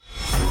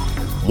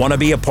Want to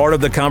be a part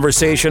of the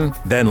conversation?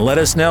 Then let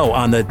us know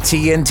on the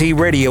TNT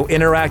Radio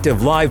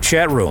Interactive Live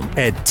chat room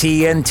at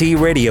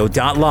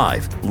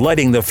tntradio.live.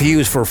 Lighting the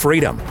fuse for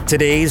freedom.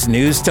 Today's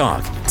News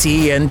Talk,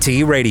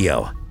 TNT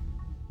Radio.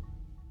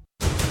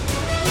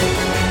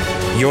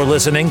 You're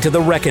listening to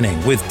The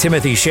Reckoning with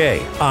Timothy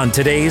Shea on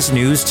today's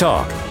News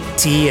Talk,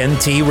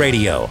 TNT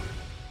Radio.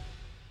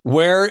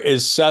 Where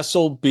is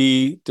Cecil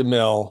B.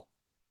 DeMille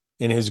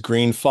in his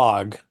green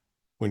fog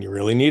when you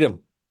really need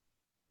him?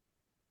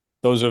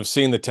 Those who have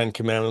seen the Ten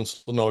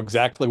Commandments will know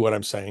exactly what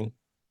I'm saying.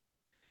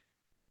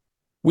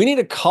 We need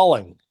a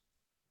culling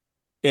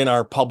in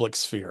our public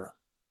sphere.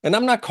 And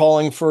I'm not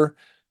calling for,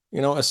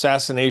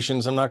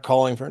 assassinations. I'm not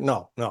calling for,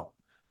 no.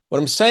 What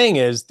I'm saying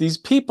is these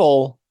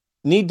people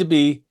need to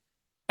be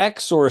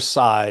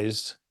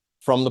exorcised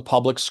from the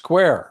public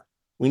square.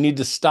 We need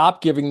to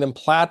stop giving them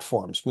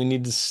platforms. We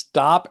need to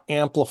stop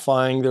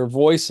amplifying their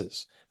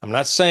voices. I'm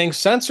not saying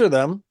censor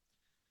them.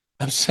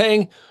 I'm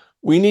saying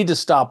we need to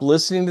stop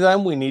listening to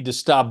them. We need to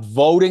stop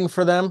voting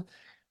for them.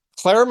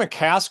 Claire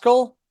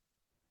McCaskill,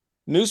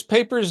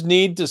 newspapers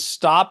need to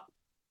stop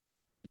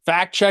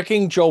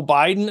fact-checking Joe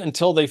Biden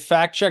until they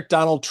fact-check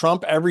Donald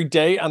Trump every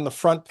day on the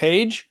front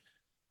page.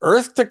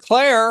 Earth to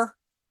Claire,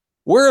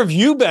 where have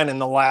you been in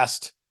the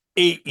last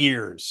 8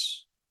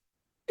 years?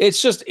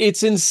 It's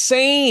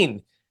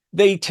insane.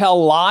 They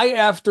tell lie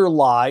after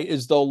lie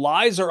as though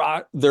lies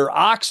are their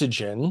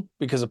oxygen,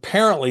 because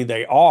apparently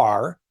they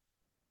are.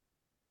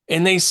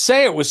 And they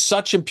say it with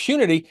such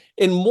impunity.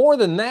 And more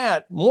than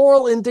that,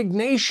 moral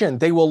indignation.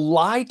 They will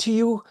lie to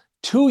you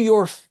to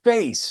your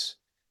face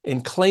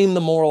and claim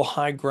the moral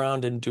high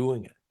ground in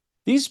doing it.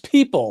 These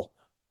people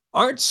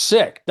aren't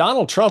sick.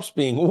 Donald Trump's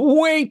being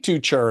way too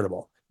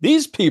charitable.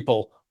 These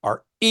people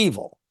are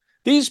evil.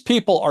 These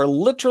people are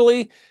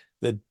literally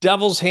the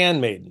devil's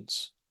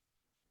handmaidens.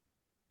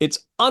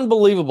 It's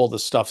unbelievable the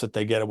stuff that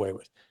they get away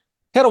with.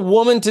 Had a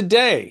woman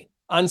today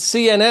on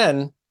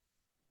CNN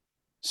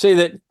say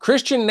that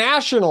Christian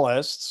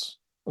nationalists,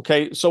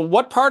 okay, so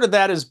what part of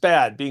that is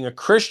bad? Being a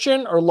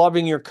Christian or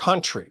loving your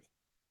country?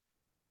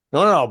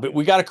 No, but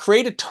we got to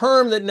create a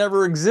term that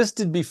never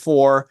existed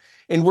before,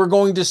 and we're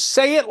going to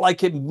say it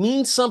like it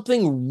means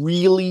something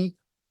really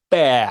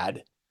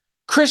bad.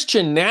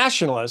 Christian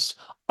nationalists,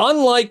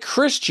 unlike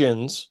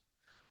Christians,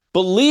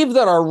 believe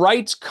that our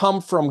rights come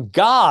from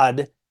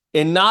God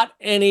and not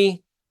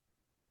any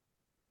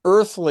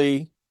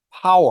earthly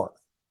power,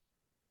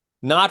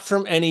 not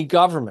from any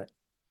government.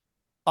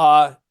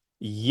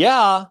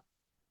 Yeah,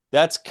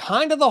 that's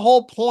kind of the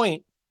whole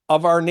point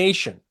of our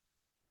nation.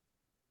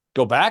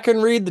 Go back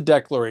and read the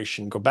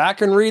Declaration. Go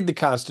back and read the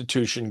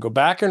Constitution. Go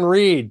back and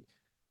read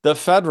the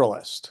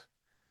Federalist.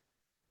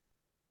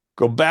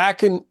 Go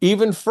back and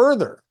even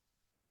further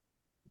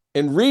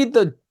and read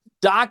the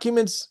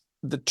documents,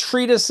 the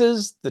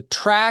treatises, the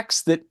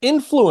tracts that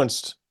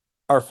influenced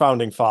our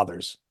founding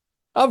fathers.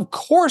 Of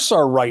course,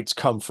 our rights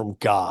come from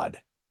God.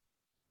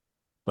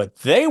 But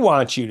they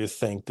want you to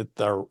think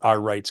that our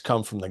rights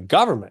come from the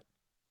government.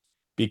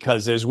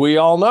 Because as we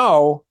all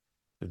know,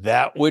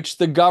 that which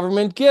the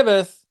government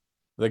giveth,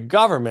 the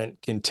government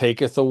can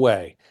taketh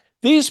away.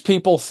 These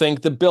people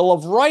think the Bill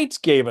of Rights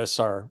gave us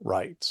our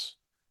rights.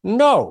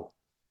 No,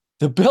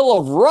 the Bill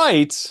of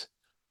Rights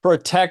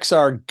protects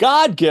our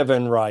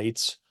God-given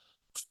rights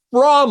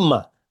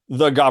from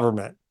the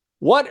government.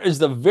 What is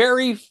the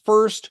very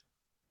first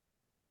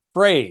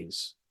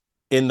phrase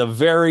in the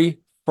very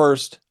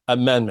first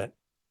amendment?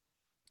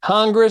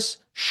 Congress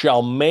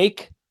shall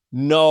make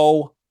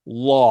no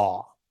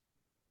law.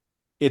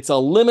 It's a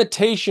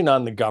limitation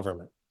on the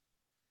government.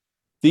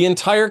 The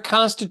entire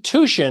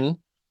Constitution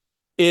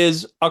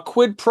is a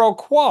quid pro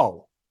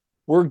quo.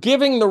 We're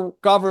giving the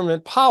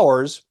government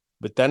powers,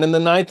 but then in the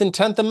 9th and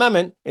 10th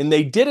Amendment, and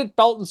they did it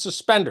belt and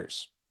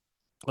suspenders.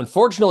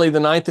 Unfortunately, the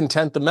 9th and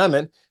 10th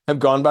Amendment have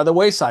gone by the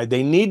wayside.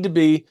 They need to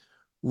be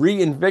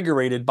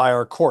reinvigorated by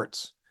our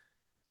courts,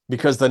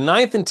 because the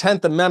 9th and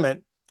 10th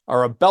Amendment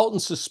are a belt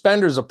and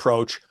suspenders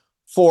approach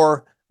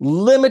for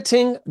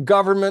limiting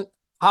government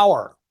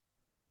power.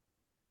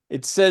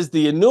 It says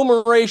the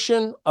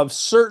enumeration of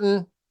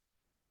certain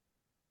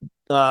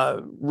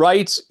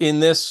rights in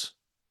this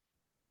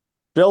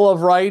Bill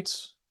of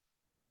Rights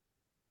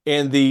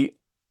and the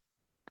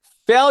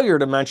failure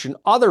to mention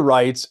other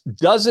rights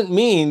doesn't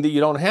mean that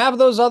you don't have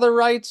those other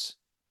rights.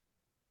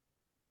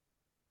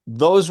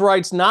 Those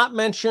rights not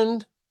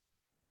mentioned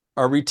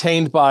are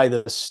retained by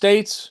the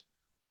states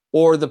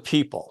or the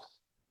people.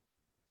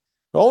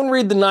 Go and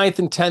read the 9th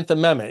and 10th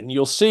Amendment, and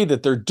you'll see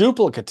that they're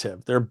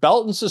duplicative. They're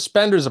belt and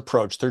suspenders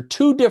approach. They're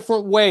two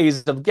different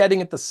ways of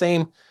getting at the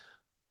same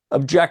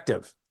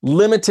objective,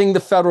 limiting the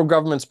federal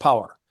government's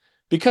power.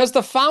 Because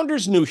the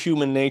founders knew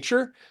human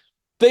nature,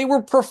 they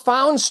were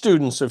profound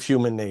students of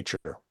human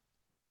nature.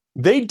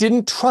 They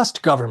didn't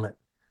trust government.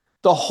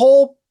 The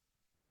whole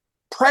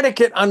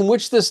predicate on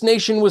which this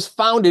nation was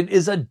founded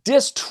is a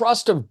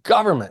distrust of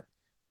government.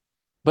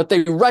 But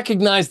they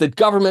recognize that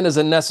government is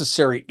a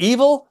necessary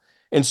evil,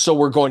 and so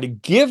we're going to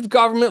give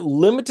government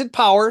limited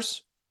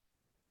powers.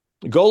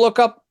 Go look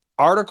up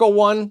Article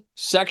 1,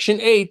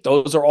 Section 8,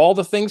 those are all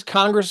the things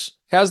Congress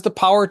has the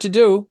power to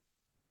do,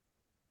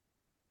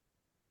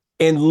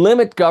 and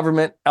limit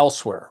government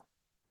elsewhere.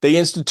 They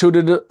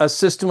instituted a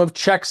system of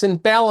checks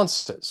and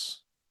balances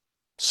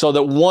so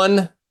that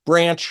one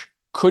branch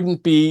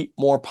couldn't be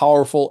more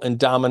powerful and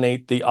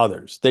dominate the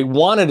others. They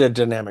wanted a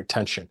dynamic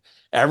tension.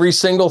 Every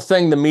single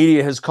thing the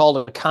media has called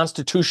a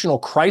constitutional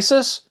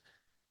crisis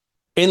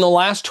in the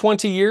last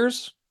 20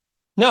 years,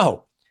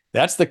 no,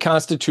 that's the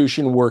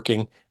Constitution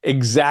working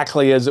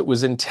exactly as it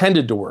was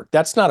intended to work.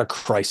 That's not a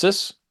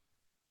crisis.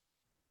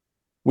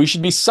 We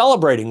should be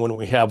celebrating when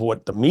we have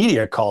what the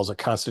media calls a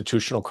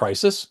constitutional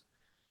crisis.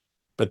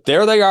 But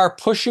there they are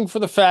pushing for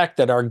the fact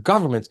that our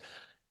government's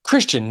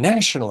Christian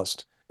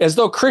nationalist, as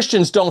though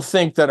Christians don't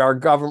think that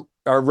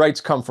our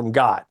rights come from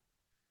God.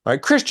 All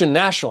right, Christian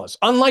nationalists,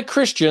 unlike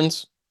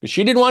Christians, because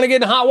she didn't want to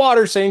get in hot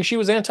water saying she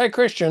was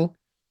anti-Christian,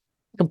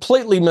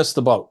 completely missed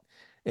the boat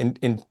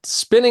in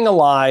spinning a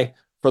lie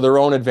for their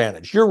own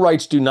advantage. Your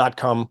rights do not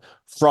come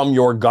from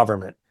your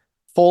government.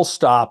 Full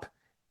stop,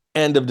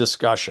 end of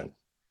discussion.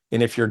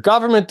 And if your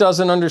government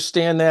doesn't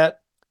understand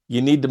that,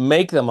 you need to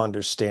make them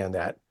understand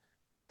that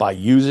by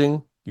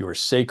using your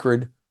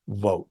sacred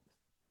vote.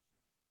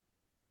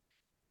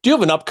 Do you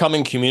have an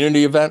upcoming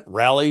community event,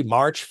 rally,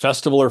 march,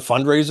 festival, or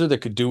fundraiser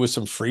that could do with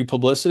some free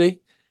publicity?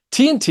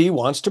 TNT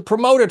wants to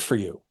promote it for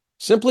you.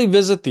 Simply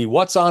visit the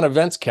What's On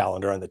Events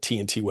calendar on the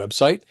TNT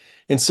website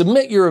and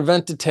submit your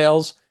event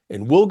details,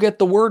 and we'll get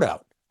the word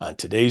out on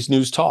today's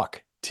News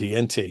Talk,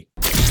 TNT.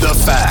 The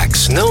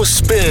facts, no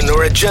spin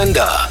or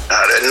agenda.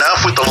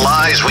 Enough with the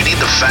lies. We need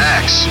the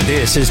facts.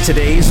 This is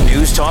today's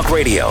News Talk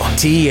Radio,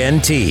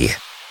 TNT.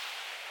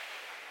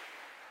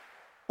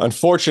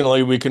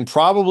 Unfortunately, we can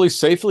probably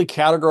safely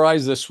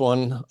categorize this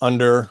one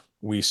under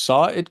 "we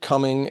saw it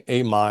coming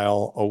a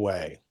mile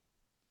away."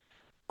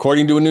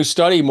 According to a new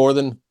study, more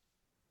than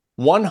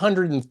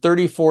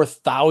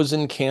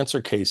 134,000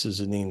 cancer cases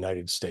in the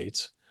United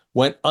States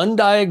went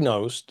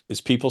undiagnosed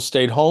as people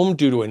stayed home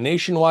due to a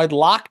nationwide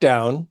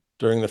lockdown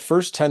during the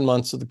first 10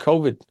 months of the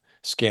COVID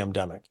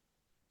scamdemic.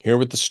 Here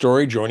with the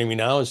story, joining me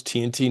now is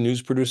TNT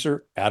news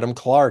producer Adam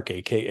Clark,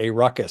 aka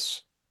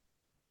Ruckus.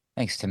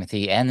 Thanks,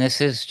 Timothy. And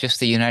this is just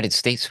the United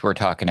States we're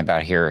talking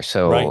about here.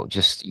 So Right.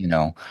 Just,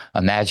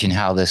 imagine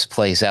how this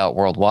plays out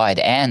worldwide.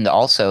 And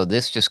also,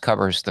 this just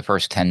covers the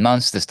first 10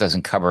 months. This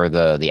doesn't cover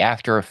the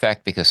after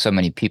effect because so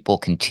many people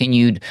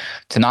continued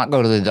to not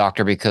go to the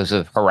doctor because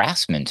of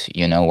harassment.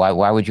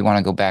 Why would you want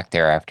to go back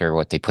there after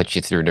what they put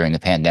you through during the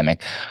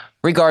pandemic?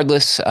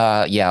 Regardless,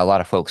 a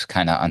lot of folks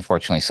kind of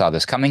unfortunately saw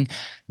this coming.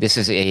 This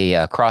is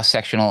a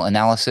cross-sectional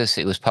analysis.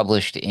 It was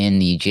published in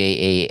the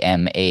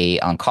JAMA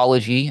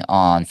Oncology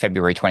on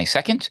February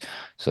 22nd.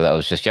 So that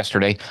was just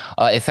yesterday.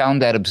 It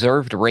found that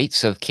observed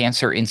rates of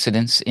cancer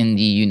incidence in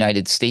the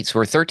United States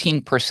were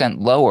 13%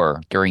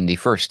 lower during the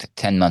first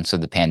 10 months of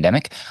the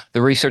pandemic.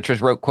 The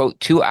researchers wrote, quote,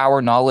 "To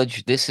our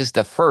knowledge, this is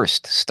the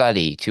first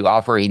study to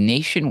offer a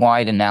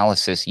nationwide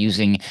analysis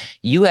using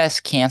U.S.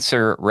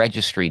 cancer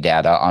registry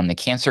data on the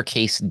cancer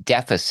case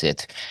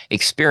deficit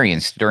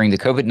experienced during the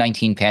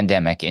COVID-19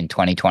 pandemic in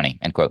 2020,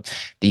 end quote.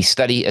 The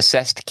study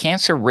assessed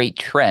cancer rate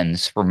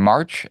trends for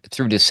March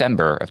through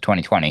December of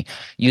 2020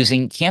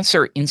 using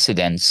cancer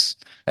incidence,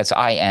 that's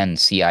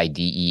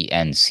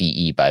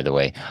INCIDENCE, by the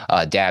way,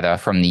 data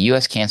from the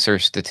U.S. Cancer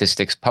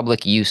Statistics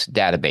Public Use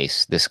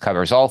Database. This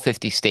covers all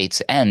 50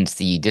 states and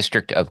the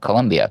District of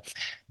Columbia.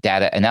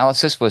 Data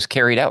analysis was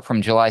carried out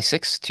from July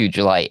 6th to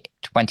July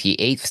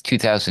 28th,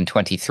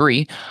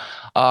 2023.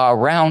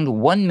 Around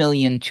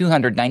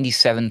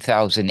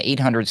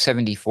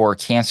 1,297,874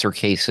 cancer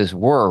cases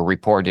were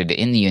reported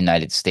in the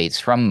United States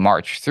from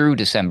March through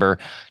December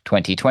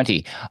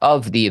 2020.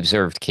 Of the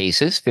observed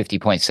cases,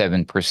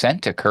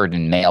 50.7% occurred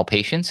in male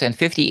patients and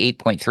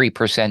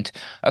 58.3%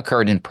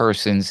 occurred in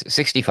persons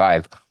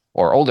 65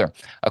 or older.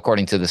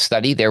 According to the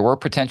study, there were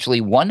potentially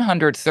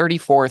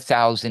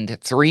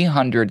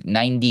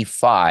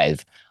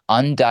 134,395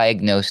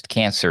 undiagnosed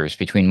cancers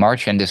between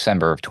March and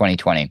December of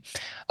 2020.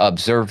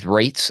 Observed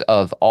rates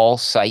of all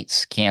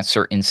sites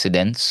cancer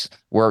incidence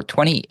were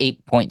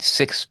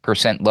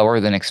 28.6% lower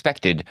than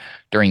expected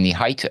during the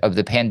height of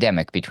the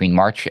pandemic between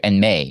March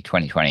and May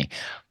 2020.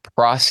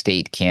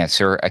 Prostate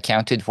cancer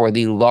accounted for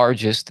the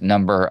largest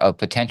number of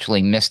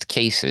potentially missed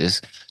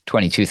cases,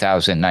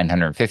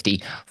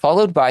 22,950,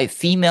 followed by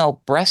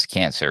female breast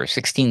cancer,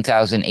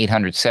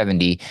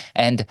 16,870,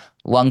 and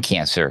lung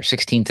cancer,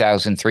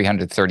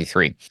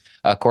 16,333.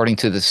 According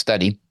to the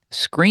study,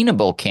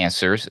 screenable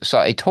cancers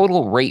saw a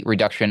total rate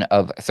reduction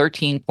of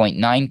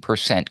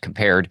 13.9%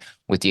 compared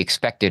with the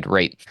expected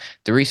rate.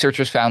 The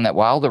researchers found that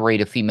while the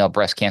rate of female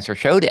breast cancer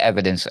showed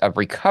evidence of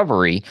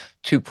recovery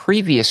to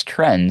previous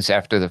trends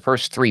after the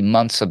first 3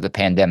 months of the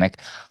pandemic,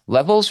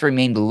 levels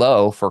remained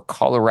low for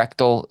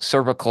colorectal,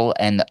 cervical,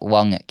 and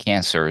lung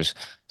cancers.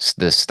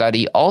 The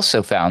study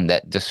also found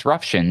that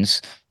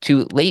disruptions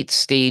to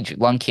late-stage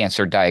lung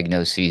cancer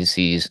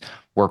diagnoses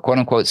were quote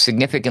unquote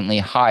significantly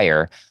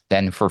higher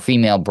than for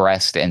female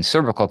breast and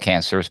cervical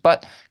cancers,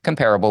 but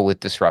comparable with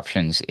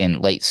disruptions in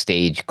late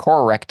stage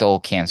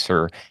colorectal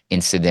cancer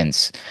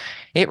incidence.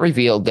 It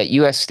revealed that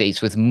U.S.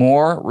 states with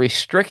more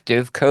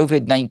restrictive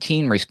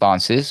COVID-19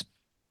 responses,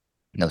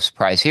 no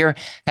surprise here,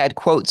 had,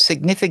 quote,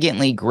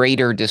 significantly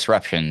greater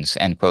disruptions,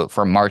 end quote,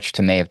 from March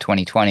to May of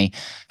 2020.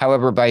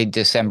 However, by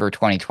December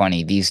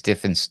 2020, these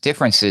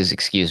differences,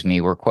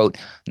 were, quote,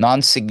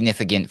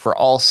 non-significant for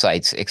all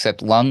sites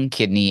except lung,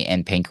 kidney,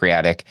 and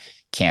pancreatic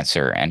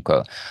cancer, end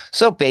quote.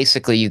 So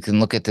basically, you can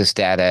look at this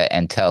data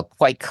and tell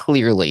quite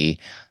clearly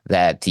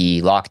that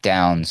the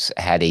lockdowns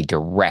had a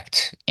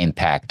direct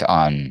impact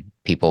on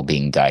people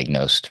being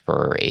diagnosed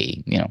for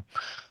a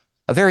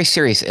very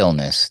serious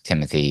illness,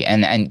 Timothy.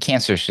 And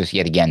cancer is just,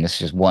 yet again, this is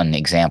just one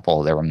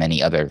example. There were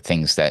many other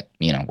things that,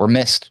 were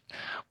missed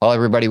while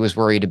everybody was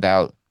worried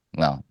about,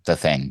 well, the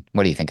thing.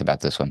 What do you think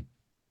about this one?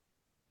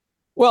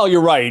 Well,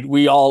 you're right.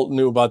 We all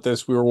knew about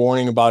this. We were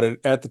warning about it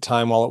at the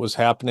time while it was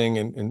happening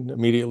and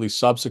immediately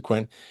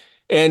subsequent.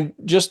 And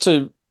just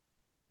to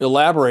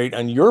elaborate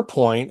on your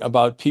point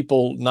about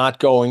people not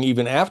going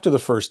even after the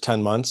first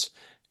 10 months,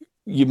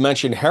 you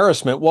mentioned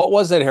harassment. What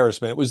was that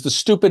harassment? It was the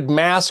stupid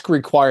mask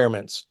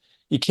requirements.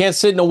 You can't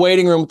sit in a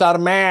waiting room without a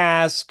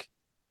mask.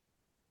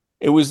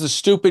 It was the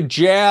stupid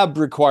jab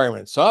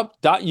requirements.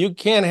 You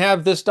can't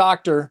have this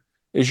doctor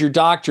as your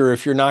doctor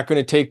if you're not going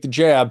to take the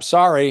jab.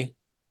 Sorry.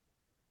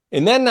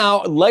 And then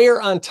now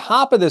layer on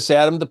top of this,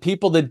 Adam, the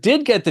people that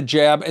did get the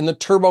jab and the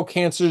turbo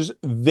cancers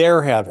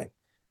they're having.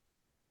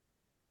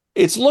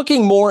 It's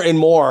looking more and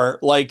more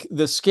like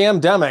the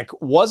scamdemic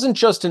wasn't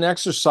just an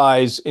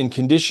exercise in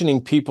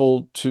conditioning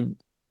people to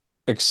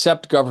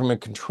accept government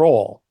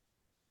control.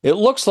 It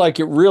looks like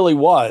it really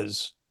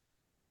was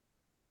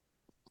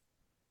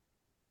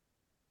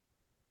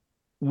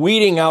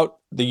weeding out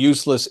the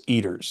useless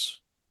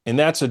eaters. And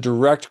that's a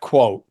direct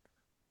quote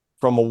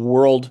from a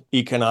World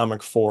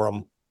Economic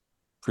Forum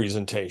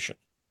presentation.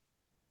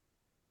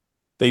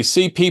 They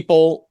see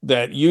people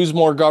that use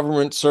more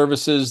government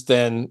services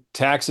than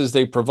taxes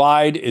they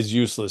provide as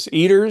useless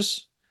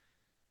eaters.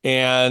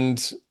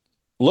 And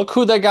look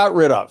who they got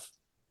rid of.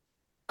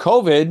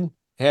 COVID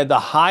had the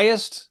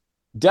highest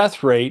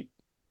death rate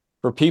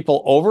for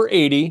people over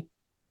 80,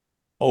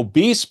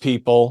 obese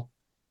people,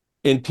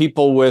 and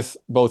people with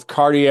both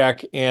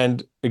cardiac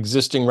and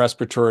existing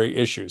respiratory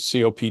issues,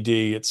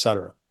 COPD, et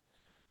cetera.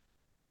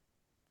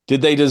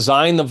 Did they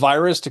design the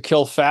virus to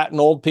kill fat and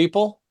old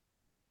people?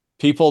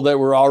 People that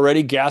were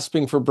already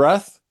gasping for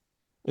breath?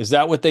 Is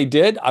that what they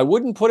did? I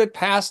wouldn't put it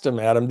past them,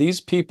 Adam. These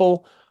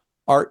people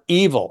are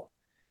evil.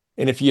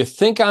 And if you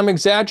think I'm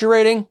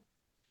exaggerating,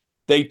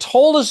 they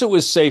told us it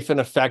was safe and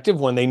effective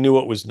when they knew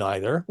it was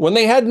neither, when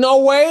they had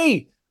no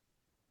way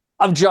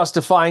of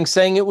justifying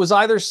saying it was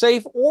either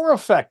safe or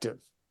effective.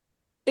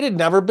 It had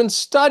never been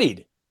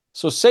studied.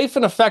 So safe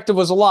and effective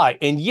was a lie.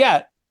 And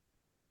yet,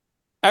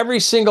 every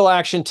single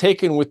action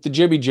taken with the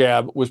jibby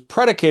jab was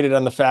predicated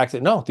on the fact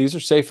that, no, these are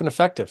safe and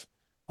effective.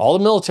 All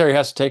the military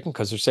has to take them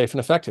because they're safe and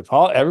effective.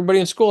 Everybody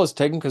in school has to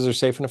take them because they're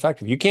safe and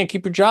effective. You can't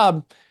keep your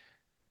job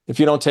if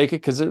you don't take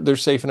it because they're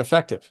safe and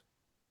effective.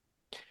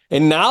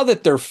 And now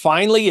that they're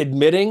finally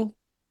admitting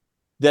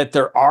that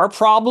there are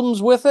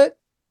problems with it,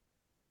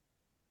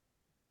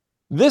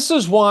 this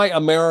is why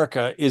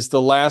America is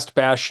the last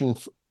bastion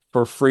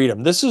for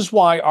freedom. This is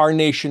why our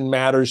nation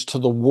matters to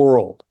the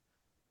world.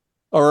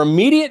 Our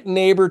immediate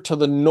neighbor to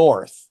the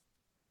north,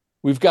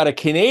 we've got a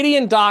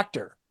Canadian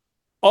doctor.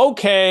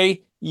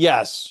 Okay,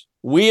 yes,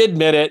 we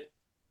admit it.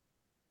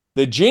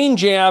 The gene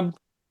jab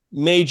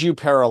made you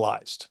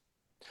paralyzed.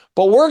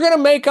 But we're going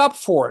to make up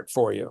for it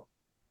for you.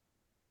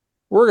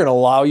 We're going to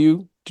allow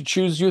you to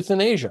choose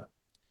euthanasia.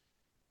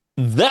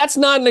 That's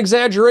not an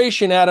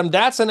exaggeration, Adam.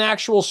 That's an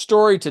actual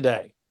story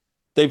today.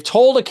 They've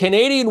told a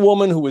Canadian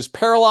woman who was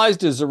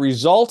paralyzed as a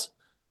result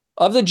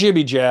of the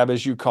jibby jab,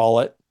 as you call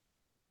it,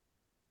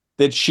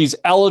 that she's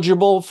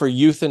eligible for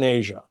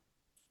euthanasia.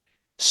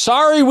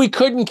 Sorry we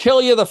couldn't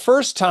kill you the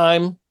first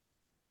time.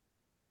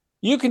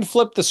 You can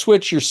flip the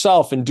switch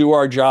yourself and do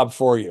our job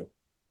for you.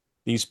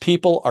 These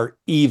people are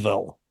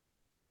evil.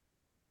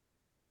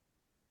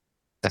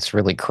 That's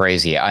really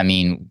crazy. I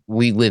mean,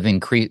 we live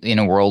in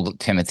a world,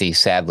 Timothy,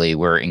 sadly,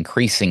 where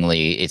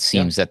increasingly it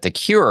seems that the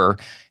cure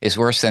is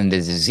worse than the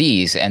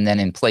disease. And then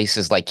in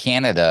places like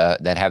Canada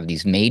that have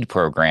these MAID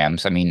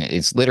programs, I mean,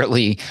 it's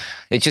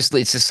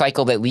a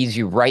cycle that leads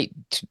you right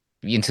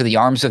into the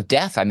arms of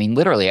death. I mean,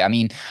 literally. I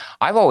mean,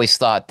 I've always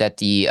thought that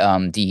the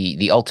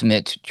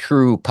ultimate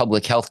true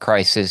public health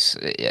crisis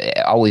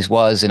always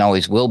was and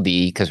always will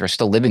be, because we're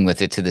still living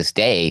with it to this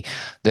day,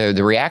 the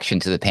reaction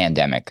to the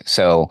pandemic.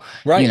 So,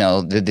 right.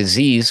 The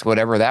disease,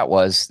 whatever that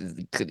was,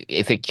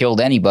 if it killed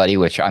anybody,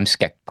 which I'm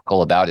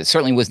skeptical about, it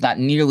certainly was not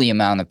nearly the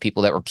amount of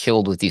people that were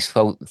killed with these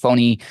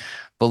phony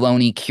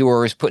baloney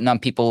cures, putting on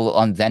people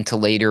on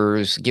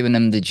ventilators, giving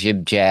them the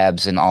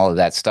jabs and all of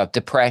that stuff.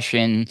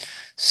 Depression,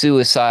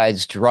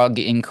 suicides, drug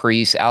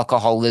increase,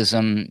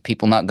 alcoholism,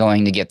 people not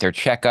going to get their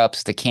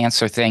checkups. The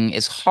cancer thing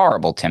is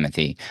horrible,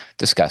 Timothy.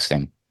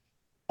 Disgusting.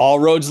 All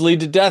roads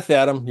lead to death,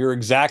 Adam. You're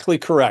exactly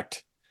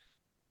correct.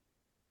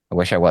 I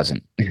wish I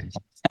wasn't.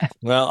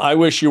 Well, I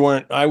wish you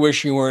weren't. I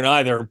wish you weren't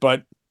either,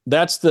 but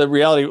that's the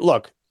reality.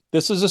 Look,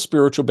 this is a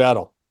spiritual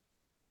battle.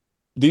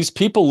 These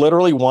people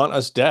literally want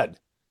us dead.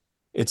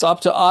 It's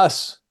up to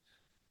us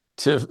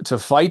to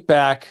fight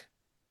back,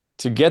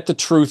 to get the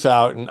truth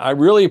out. And I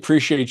really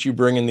appreciate you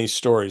bringing these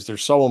stories. They're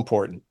so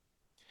important.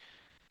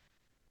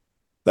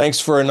 Thanks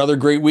for another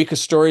great week of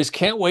stories.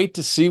 Can't wait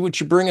to see what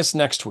you bring us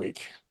next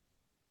week.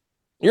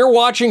 You're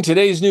watching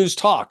today's News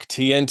Talk,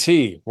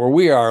 TNT, where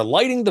we are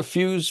lighting the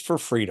fuse for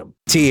freedom.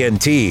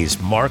 TNT's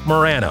Mark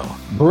Morano.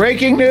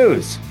 Breaking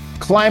news.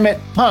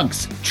 Climate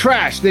punks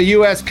trash the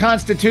U.S.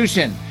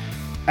 Constitution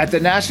at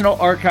the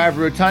National Archive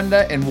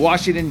Rotunda in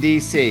Washington,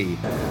 D.C.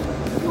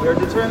 We are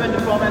determined to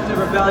foment a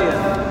rebellion.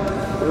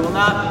 We will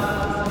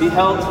not be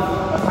held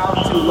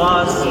accountable to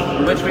laws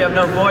in which we have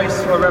no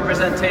voice or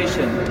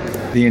representation.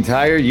 The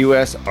entire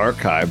U.S.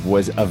 Archive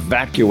was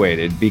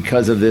evacuated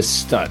because of this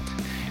stunt.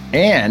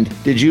 And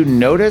did you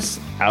notice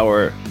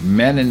our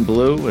men in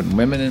blue and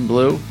women in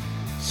blue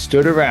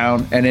stood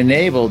around and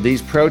enabled these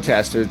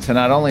protesters to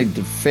not only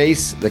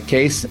deface the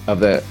case of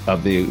the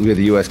where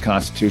the U.S.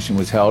 Constitution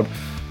was held,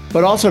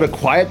 but also to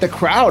quiet the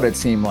crowd, it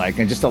seemed like,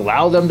 and just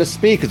allow them to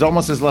speak. It's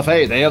almost as if,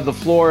 hey, they have the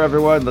floor,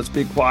 everyone. Let's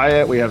be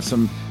quiet. We have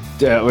some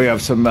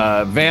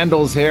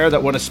vandals here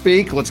that want to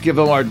speak. Let's give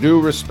them our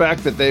due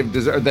respect that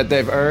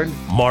they've earned.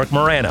 Mark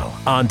Morano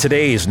on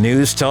today's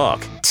News Talk,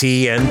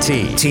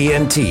 TNT.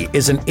 TNT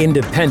is an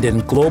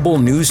independent global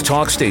news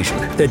talk station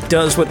that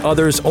does what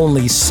others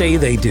only say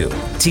they do.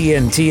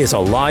 TNT is a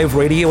live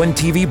radio and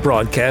TV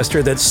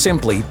broadcaster that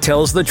simply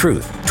tells the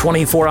truth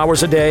 24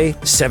 hours a day,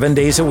 7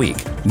 days a week.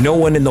 No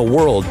one in the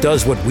world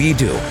does what we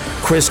do,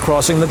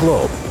 crisscrossing the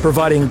globe,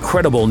 providing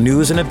credible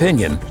news and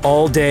opinion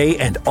all day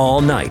and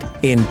all night.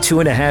 In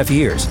 2.5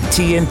 years,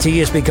 TNT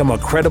has become a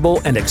credible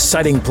and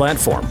exciting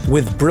platform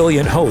with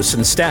brilliant hosts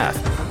and staff.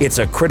 It's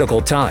a critical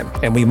time,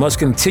 and we must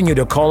continue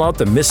to call out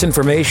the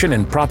misinformation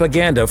and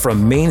propaganda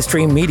from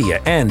mainstream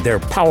media and their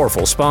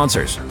powerful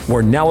sponsors.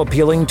 We're now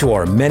appealing to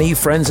our many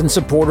friends and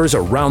supporters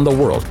around the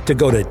world to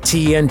go to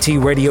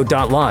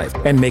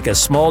tntradio.live and make a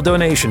small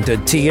donation to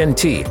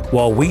TNT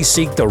while we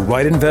seek the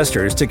right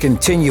investors to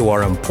continue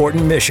our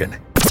important mission.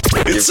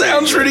 It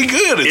sounds pretty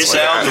good. It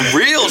sounds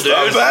real, dude.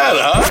 Not bad,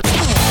 huh?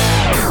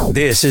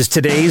 This is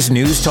today's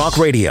News Talk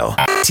Radio,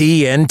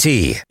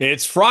 TNT.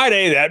 It's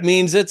Friday. That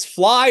means it's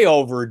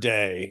flyover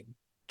day.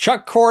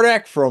 Chuck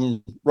Cordak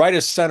from Right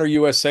of Center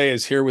USA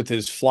is here with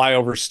his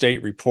Flyover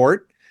State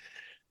report.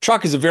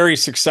 Chuck is a very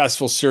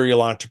successful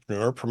serial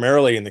entrepreneur,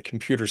 primarily in the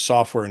computer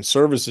software and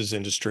services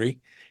industry.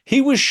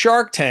 He was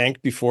Shark Tank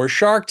before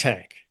Shark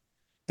Tank,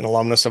 an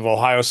alumnus of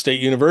Ohio State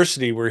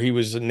University, where he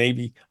was a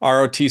Navy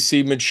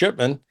ROTC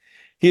midshipman.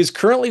 He is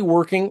currently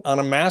working on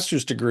a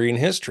master's degree in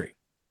history.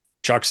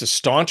 Chuck's a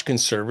staunch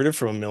conservative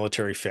from a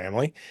military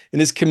family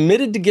and is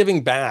committed to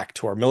giving back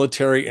to our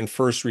military and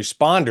first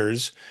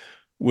responders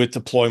with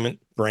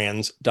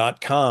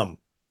deploymentbrands.com.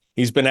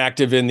 He's been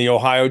active in the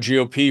Ohio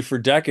GOP for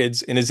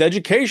decades, and his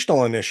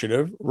educational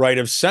initiative, Right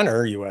of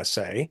Center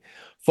USA,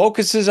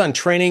 focuses on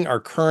training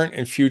our current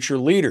and future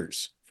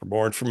leaders. For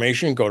more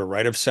information, go to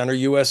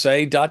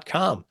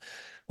rightofcenterusa.com.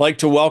 I'd like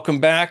to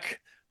welcome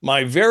back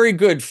my very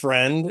good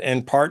friend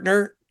and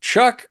partner,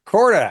 Chuck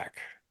Cordak.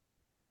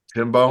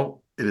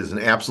 Timbo, it is an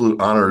absolute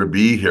honor to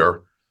be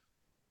here.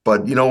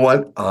 But you know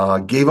what?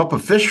 Gave up a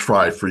fish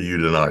fry for you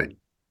tonight.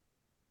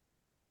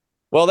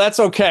 Well, that's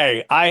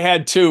okay. I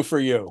had two for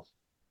you.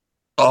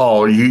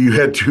 Oh, you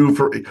had two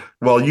for,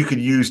 well, you could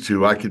use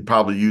two. I could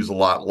probably use a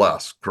lot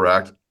less,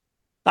 correct?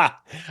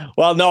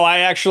 Well, no, I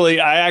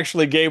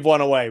actually gave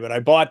one away, but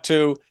I bought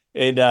two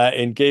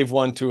and gave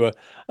one to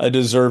a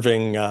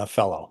deserving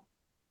fellow.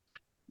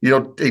 You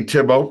know, hey,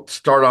 Timbo,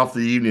 start off the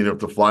evening of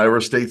the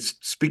Flyover States.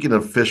 Speaking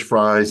of fish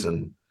fries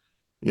and,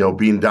 you know,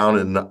 being out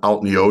in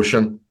the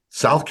ocean,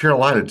 South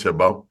Carolina,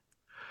 Timbo,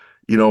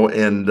 you know,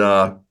 and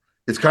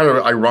it's kind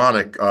of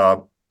ironic.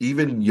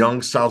 Even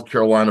young South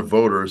Carolina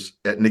voters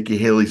at Nikki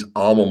Haley's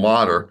alma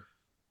mater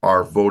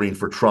are voting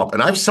for Trump.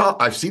 And I've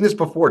seen this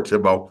before,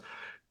 Timbo.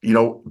 You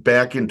know,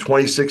 back in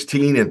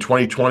 2016 and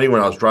 2020,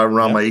 when I was driving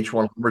around my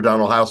H100 down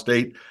Ohio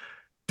State,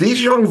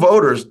 these young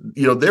voters,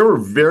 you know, they were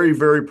very,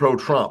 very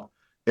pro-Trump.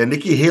 And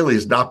Nikki Haley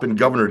has not been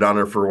governor down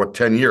there for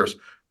 10 years.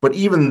 But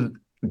even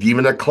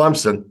at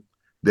Clemson,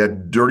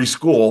 that dirty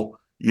school,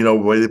 you know,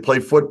 where they play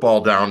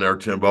football down there,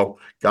 Timbo,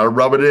 got to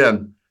rub it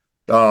in.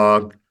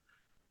 You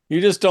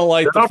just don't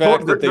like the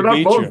fact that they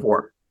beat you.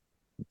 For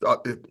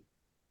it.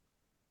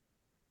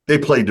 They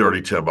play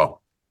dirty, Timbo.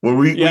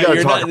 Well,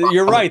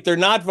 you're right. They're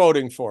not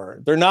voting for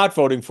it. They're not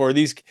voting for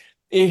these.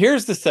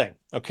 Here's the thing,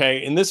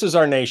 okay? And this is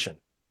our nation.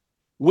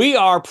 We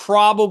are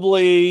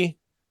probably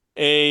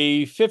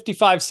a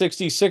 55,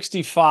 60,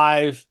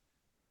 65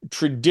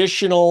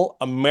 traditional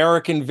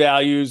American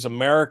values,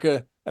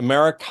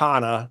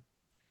 Americana.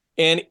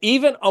 And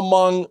even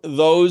among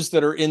those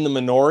that are in the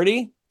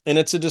minority, and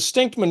it's a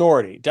distinct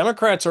minority,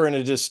 Democrats are in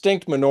a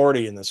distinct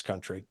minority in this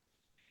country.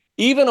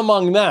 Even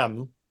among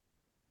them,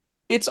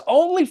 It's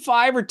only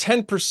 5 or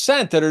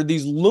 10% that are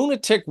these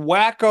lunatic,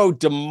 wacko,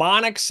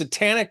 demonic,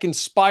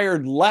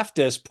 satanic-inspired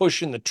leftists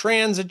pushing the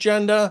trans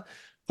agenda,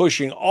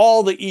 pushing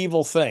all the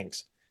evil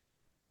things.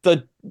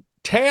 The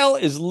tail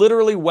is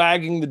literally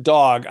wagging the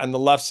dog on the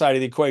left side of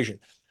the equation.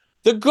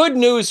 The good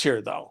news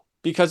here, though,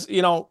 because,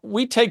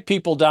 we take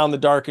people down the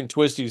dark and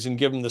twisties and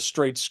give them the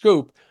straight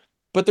scoop,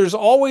 but there's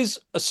always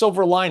a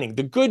silver lining.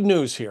 The good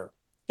news here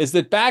is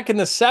that back in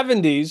the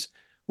 70s,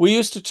 we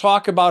used to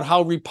talk about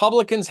how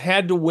Republicans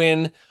had to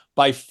win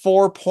by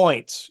 4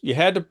 points. You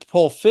had to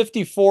pull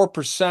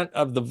 54%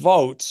 of the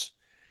votes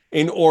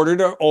in order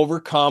to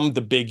overcome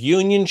the big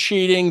union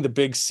cheating, the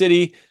big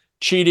city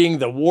cheating,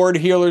 the ward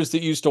healers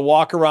that used to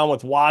walk around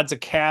with wads of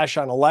cash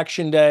on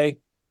election day.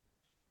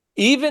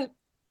 Even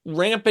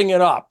ramping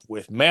it up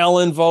with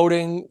mail-in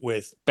voting,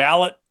 with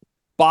ballot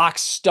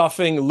box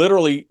stuffing,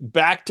 literally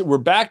we're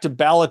back to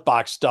ballot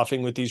box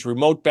stuffing with these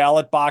remote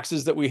ballot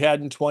boxes that we had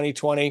in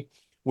 2020.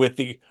 With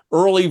the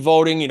early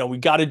voting, we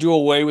got to do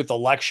away with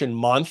election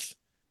month.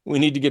 We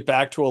need to get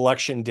back to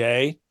election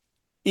day.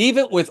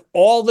 Even with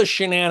all the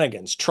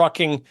shenanigans,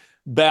 trucking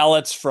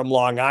ballots from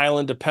Long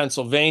Island to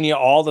Pennsylvania,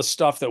 all the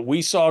stuff that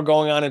we saw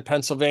going on in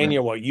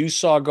Pennsylvania, what you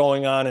saw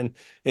going on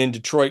in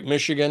Detroit,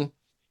 Michigan,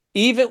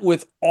 even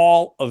with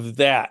all of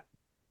that,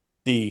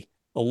 the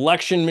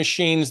election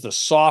machines, the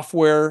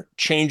software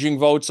changing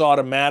votes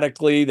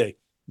automatically,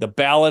 the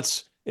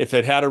ballots, if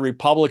it had a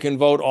Republican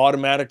vote,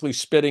 automatically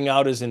spitting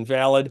out as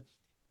invalid.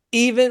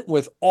 Even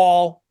with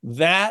all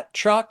that,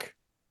 Chuck,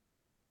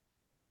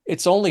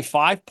 it's only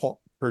 5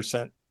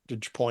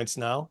 percentage points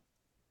now.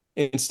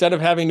 Instead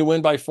of having to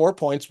win by 4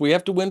 points, we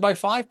have to win by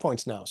 5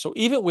 points now. So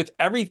even with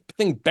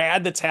everything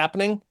bad that's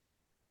happening,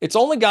 it's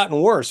only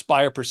gotten worse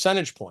by a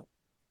percentage point.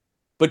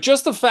 But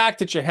just the fact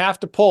that you have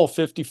to pull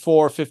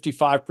 54,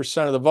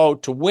 55% of the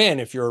vote to win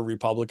if you're a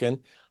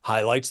Republican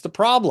highlights the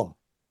problem.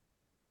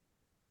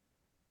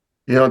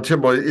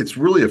 Timbo, it's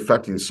really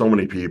affecting so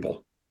many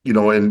people,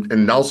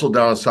 and also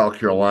down in South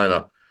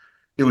Carolina,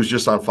 it was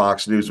just on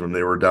Fox News when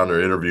they were down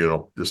there interviewing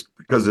them, just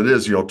because it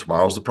is,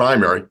 tomorrow's the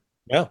primary.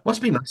 Yeah.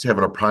 Must be nice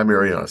having a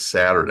primary on a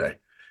Saturday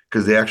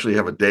because they actually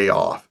have a day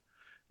off,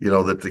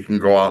 that they can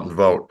go out and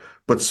vote.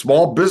 But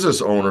small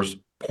business owners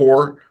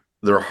pour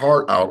their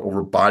heart out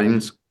over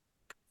Biden's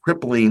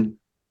crippling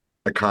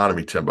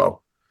economy,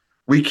 Timbo.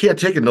 We can't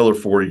take another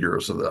 4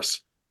 years of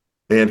this.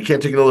 And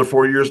can't take another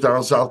 4 years down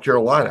in South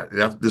Carolina.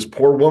 This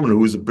poor woman who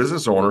was a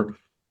business owner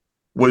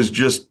was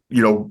just,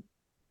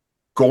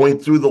 going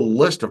through the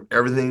list of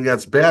everything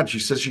that's bad. She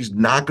says she's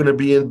not going to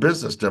be in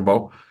business,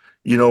 Timbo,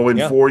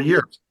 in 4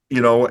 years,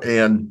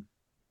 and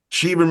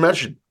she even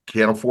mentioned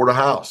can't afford a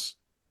house.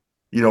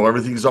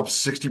 Everything's up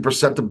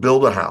 60% to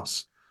build a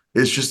house.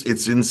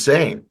 It's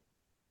insane.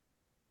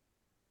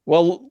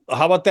 Well,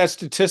 how about that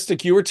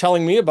statistic you were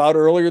telling me about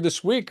earlier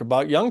this week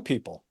about young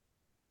people?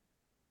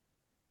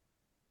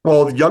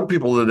 Well, the young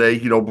people today,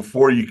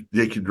 before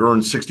they could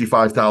earn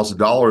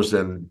 $65,000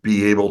 and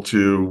be able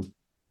to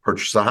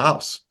purchase a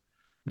house.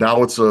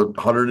 Now it's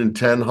 $110,000,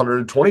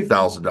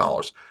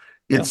 $120,000.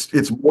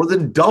 It's more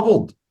than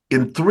doubled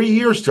in 3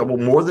 years, Tim.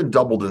 More than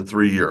doubled in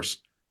 3 years.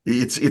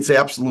 It's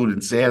absolute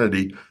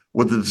insanity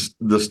with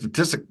the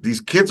statistic.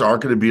 These kids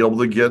aren't going to be able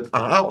to get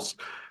a house.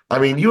 I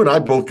mean, you and I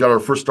both got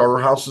our first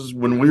starter houses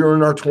when we were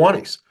in our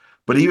 20s.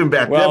 But even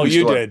back then, we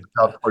still had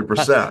about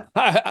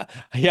 20%.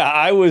 Yeah,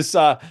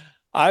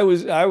 I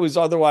was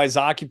otherwise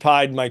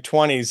occupied in my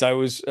 20s. I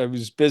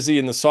was busy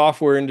in the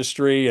software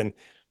industry and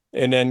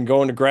then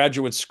going to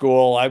graduate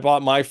school. I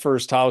bought my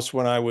first house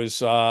when I was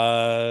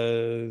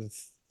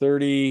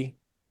 30.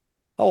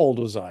 How old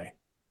was I?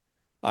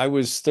 I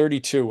was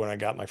 32 when I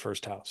got my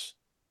first house.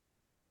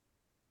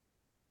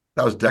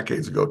 That was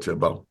decades ago,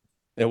 Timbo.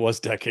 It was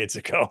decades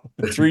ago.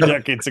 3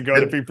 decades ago,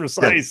 to be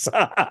precise.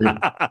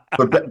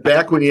 But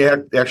back when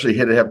you actually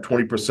had to have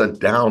 20%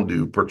 down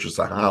to purchase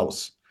a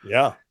house.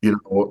 Yeah.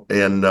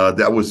 And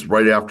that was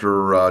right after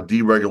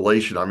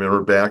deregulation. I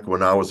remember back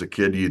when I was a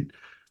kid, you'd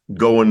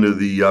go into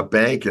the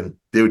bank and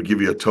they would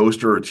give you a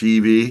toaster or a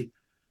TV,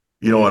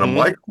 and a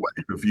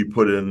microwave if you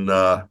put in,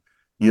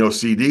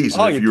 CDs.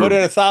 Oh, you put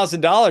in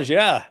 $1,000.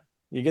 Yeah.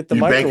 You get the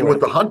microwave.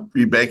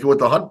 You banking with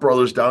the Hunt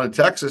brothers down in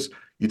Texas.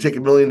 You take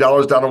 $1 million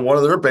down on one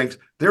of their banks.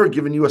 They were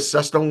giving you a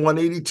Cessna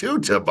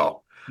 182,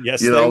 Timbo.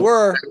 Yes, they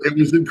were. It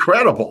was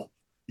incredible.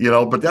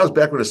 But that was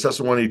back when a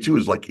Cessna 182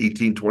 was like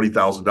 $18,000,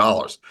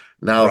 $20,000.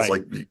 Now It's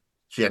like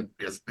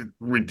it's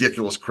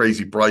ridiculous,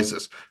 crazy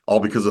prices, all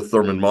because of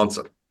Thurman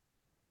Munson.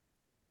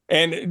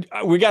 And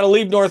we got to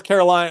leave North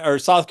Carolina or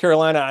South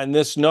Carolina on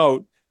this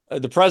note.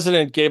 The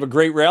president gave a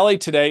great rally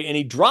today, and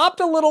he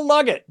dropped a little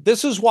nugget.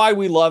 This is why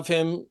we love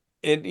him.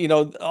 And,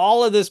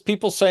 all of this,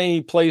 people saying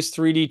he plays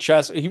 3D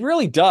chess. He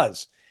really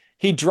does.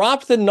 He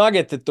dropped the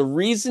nugget that the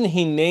reason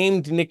he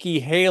named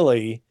Nikki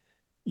Haley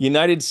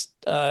United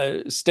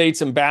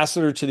States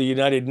ambassador to the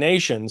United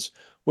Nations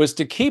was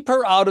to keep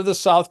her out of the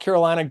South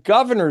Carolina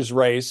governor's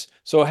race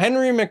so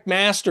Henry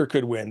McMaster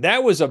could win.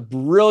 That was a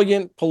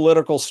brilliant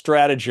political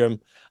stratagem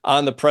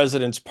on the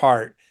president's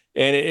part.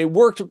 And it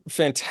worked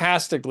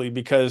fantastically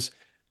because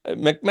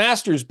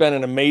McMaster's been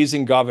an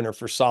amazing governor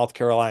for South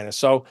Carolina.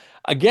 So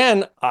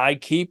again, I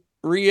keep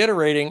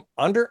reiterating,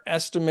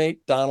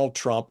 underestimate Donald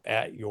Trump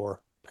at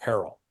your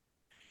peril.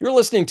 You're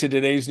listening to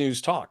today's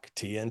News Talk,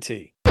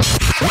 TNT.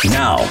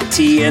 Now,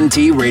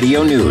 TNT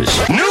Radio News.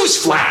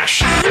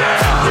 Newsflash!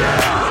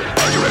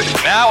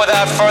 Now,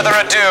 without further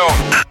ado,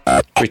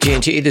 for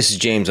TNT, this is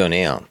James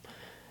O'Neill.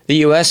 The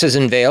U.S. has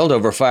unveiled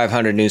over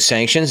 500 new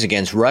sanctions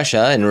against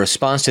Russia in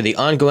response to the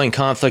ongoing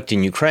conflict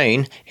in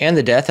Ukraine and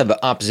the death of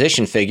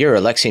opposition figure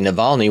Alexei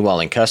Navalny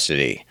while in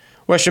custody.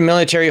 Western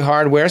military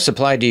hardware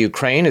supplied to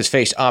Ukraine has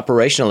faced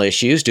operational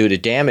issues due to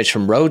damage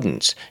from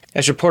rodents,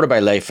 as reported by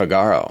Le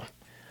Figaro.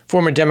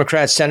 Former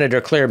Democrat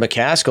Senator Claire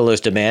McCaskill has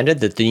demanded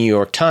that the New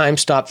York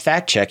Times stop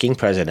fact-checking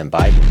President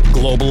Biden.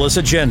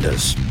 Globalist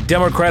agendas,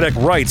 democratic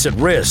rights at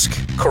risk,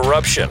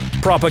 corruption,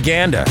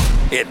 propaganda.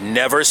 It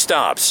never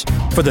stops.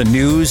 For the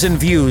news and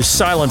views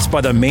silenced by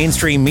the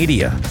mainstream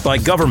media, by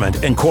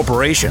government and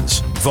corporations,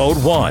 vote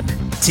 1.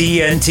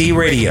 TNT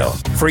Radio.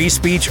 Free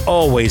speech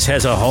always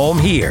has a home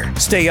here.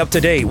 Stay up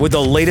to date with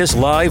the latest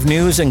live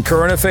news and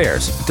current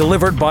affairs,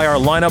 delivered by our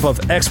lineup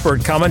of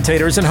expert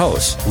commentators and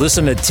hosts.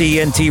 Listen to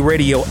TNT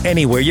Radio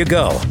anywhere you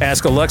go.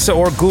 Ask Alexa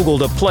or Google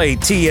to play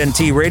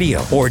TNT Radio,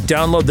 or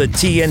download the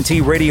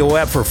TNT Radio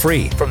app for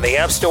free from the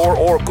App Store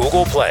or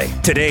Google Play.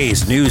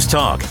 Today's News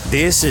Talk.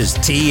 This is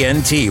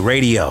TNT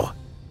Radio.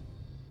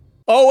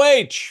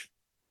 OH!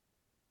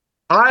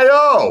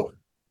 I-O!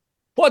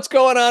 What's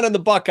going on in the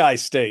Buckeye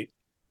State?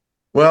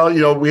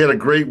 Well, we had a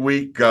great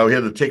week. We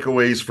had the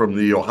takeaways from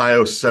the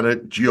Ohio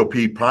Senate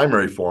GOP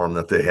primary forum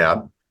that they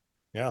had.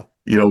 Yeah.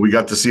 We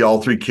got to see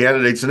all three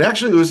candidates, and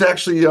actually, it was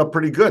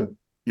pretty good.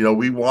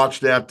 We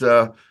watched that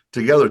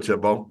together,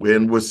 Tibbo,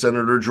 and with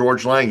Senator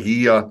George Lang.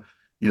 He, a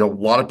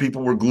lot of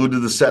people were glued to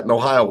the set in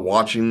Ohio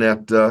watching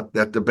that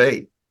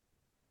debate.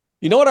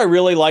 You know what I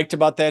really liked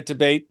about that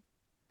debate?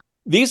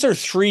 These are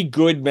three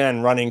good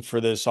men running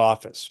for this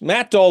office.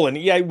 Matt Dolan,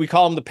 we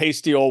call him the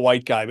pasty old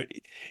white guy,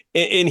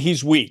 and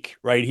he's weak,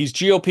 right? He's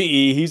GOPE,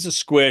 he's a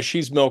squish,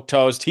 he's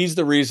milquetoast, he's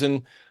the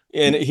reason,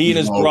 and he and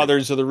his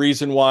brothers are the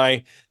reason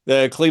why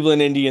the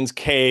Cleveland Indians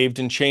caved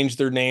and changed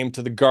their name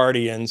to the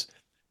Guardians.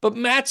 But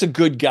Matt's a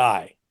good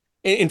guy,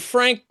 and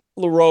Frank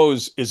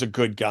LaRose is a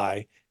good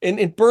guy,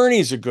 and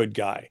Bernie's a good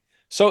guy.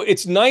 So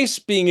it's nice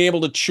being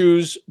able to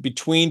choose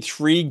between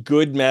three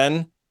good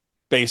men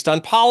based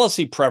on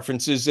policy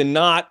preferences and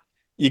not,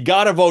 you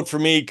got to vote for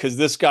me because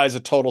this guy's a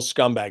total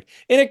scumbag.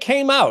 And it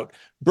came out.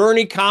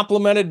 Bernie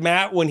complimented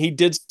Matt when he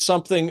did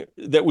something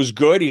that was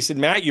good. He said,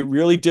 Matt, you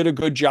really did a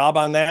good job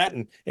on that.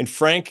 And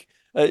Frank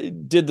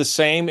did the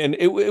same. And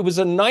it was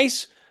a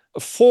nice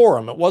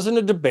forum. It wasn't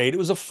a debate. It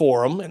was a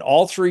forum. And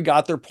all three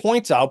got their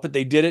points out, but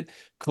they did it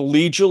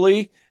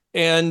collegially.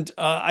 And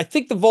I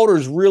think the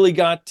voters really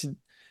got to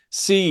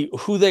see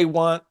who they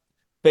want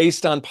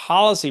based on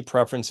policy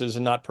preferences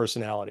and not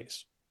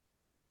personalities.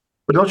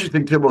 But don't you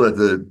think, Tibble,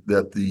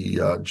 that the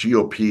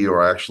GOP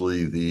are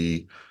actually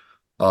the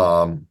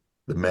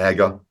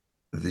MAGA,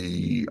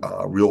 the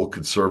real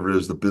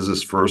conservatives, the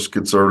business first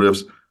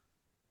conservatives?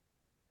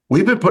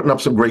 We've been putting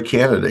up some great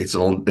candidates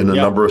in a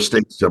number of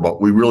states, Tibble.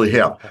 We really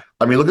have.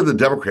 I mean, look at the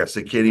Democrats.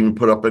 They can't even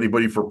put up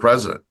anybody for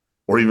president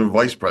or even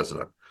vice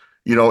president.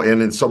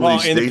 And in some of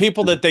these states, and the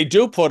people that they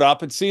do put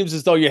up, it seems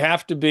as though you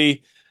have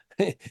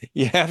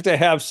to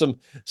have some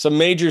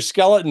major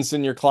skeletons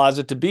in your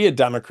closet to be a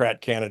Democrat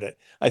candidate.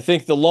 I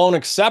think the lone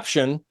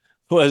exception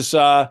was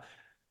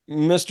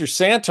Mr.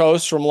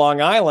 Santos from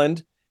Long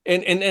Island.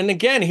 And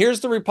again, here's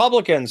the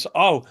Republicans.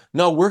 Oh,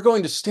 no, we're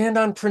going to stand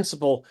on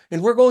principle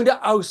and we're going to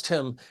oust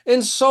him.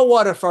 And so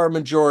what if our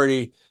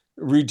majority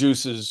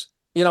reduces?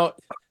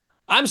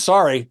 I'm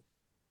sorry.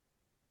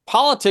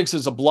 Politics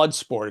is a blood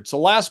sport. It's the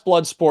last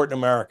blood sport in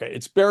America.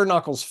 It's bare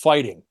knuckles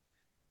fighting.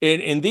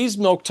 And these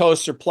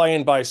milquetoasts are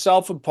playing by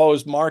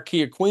self-imposed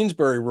Marquis of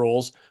Queensberry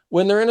rules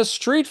when they're in a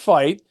street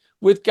fight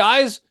with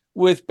guys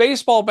with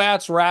baseball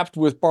bats wrapped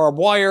with barbed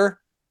wire,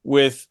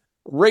 with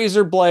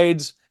razor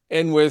blades,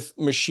 and with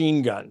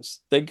machine guns.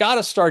 They got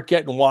to start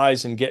getting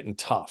wise and getting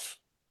tough.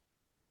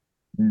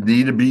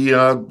 Need to be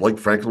like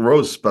Frank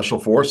LaRose, special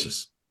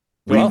forces.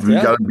 We've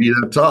got to be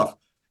that tough.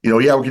 We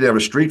could have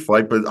a street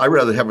fight, but I'd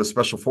rather have a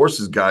special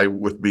forces guy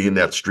with me in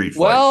that street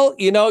fight. Well,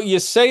 you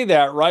say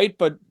that, right?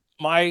 But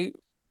my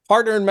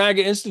partner in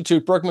MAGA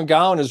Institute, Brooke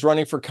McGowan, is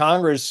running for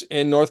Congress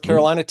in North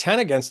Carolina 10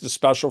 against the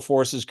special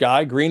forces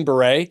guy, Green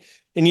Beret.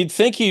 And you'd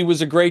think he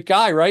was a great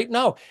guy, right?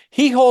 No,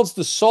 he holds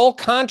the sole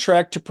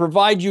contract to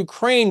provide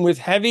Ukraine with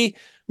heavy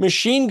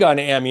machine gun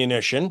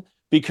ammunition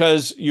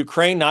because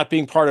Ukraine, not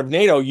being part of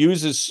NATO,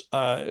 uses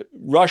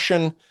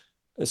Russian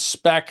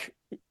spec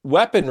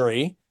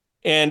weaponry.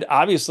 And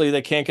obviously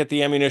they can't get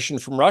the ammunition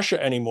from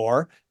Russia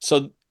anymore.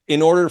 So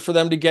in order for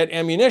them to get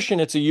ammunition,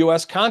 it's a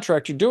U.S.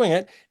 contractor doing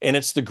it, and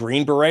it's the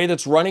Green Beret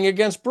that's running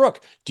against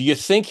Brooke. Do you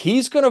think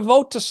he's going to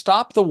vote to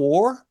stop the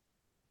war?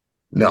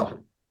 No.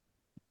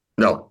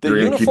 The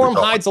uniform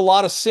hides a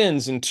lot of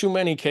sins in too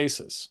many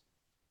cases.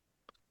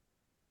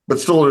 But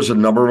still, there's a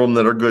number of them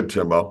that are good,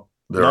 Timbo.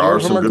 There are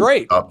some good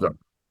great. stuff there.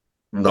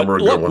 number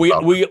of look, good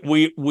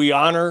ones. we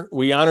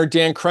honor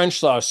Dan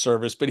Crenshaw's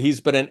service, but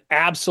he's been an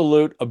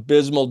absolute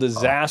abysmal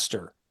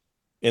disaster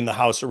in the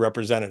House of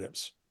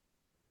Representatives.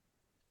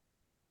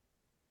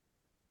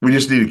 We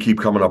just need to keep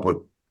coming up with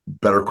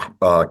better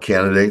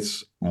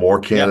candidates, more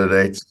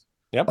candidates.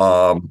 Yep.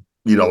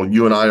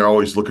 You and I are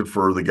always looking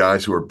for the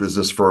guys who are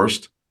business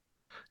first.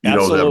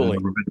 Absolutely.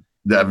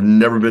 That have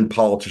never been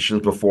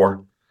politicians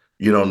before.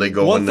 And they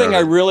go. One thing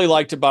I really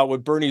liked about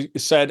what Bernie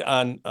said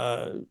on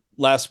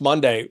last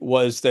Monday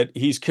was that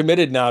he's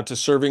committed now to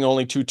serving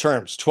only 2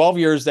 terms. 12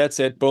 years, that's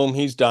it. Boom,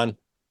 he's done.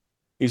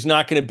 He's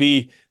not going to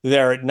be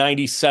there at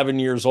 97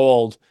 years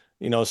old,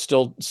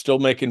 still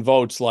making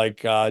votes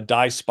like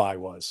Die Spy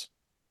was.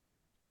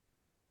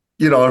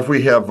 If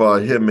we have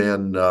him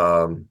and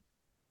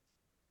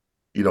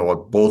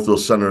both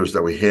those senators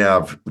that we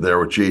have there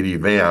with J.D.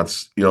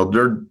 Vance,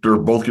 they're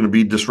both going to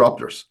be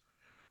disruptors.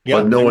 Yeah,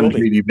 but knowing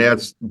J.D.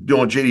 Vance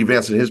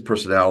and his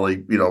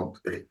personality,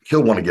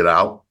 he'll want to get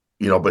out,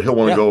 but he'll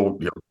want to go.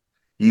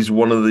 He's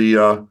one of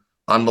the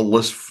on the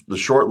list, the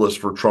short list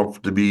for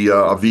Trump to be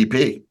a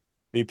VP.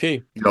 And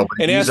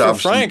as for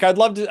Frank, I'd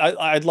love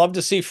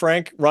to see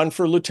Frank run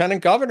for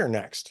lieutenant governor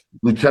next.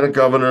 Lieutenant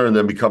governor, and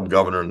then become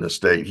governor in the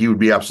state. He would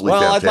be absolutely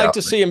fantastic. I'd like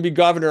to see him be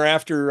governor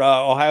after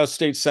Ohio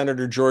State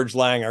Senator George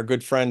Lang, our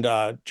good friend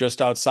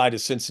just outside of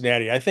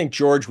Cincinnati. I think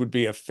George would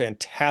be a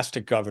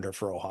fantastic governor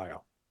for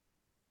Ohio.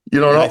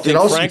 I think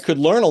Frank could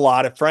learn a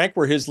lot if Frank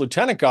were his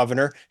lieutenant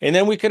governor, and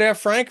then we could have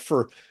Frank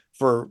for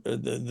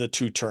the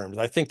 2 terms.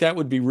 I think that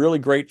would be really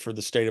great for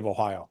the state of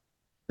Ohio.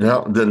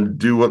 Yeah, then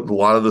do what a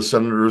lot of the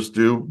senators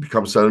do,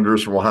 become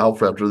senators from Ohio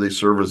after they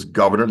serve as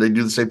governor. They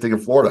do the same thing in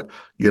Florida.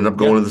 You end up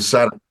going to the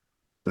Senate,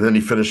 and then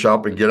you finish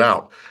up and get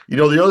out.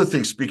 The other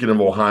thing, speaking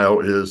of Ohio,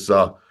 is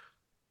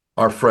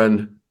our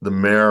friend, the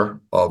mayor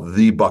of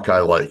the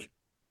Buckeye Lake.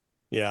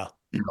 Yeah.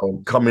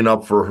 Coming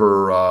up for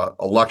her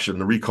election,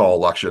 the recall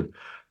election.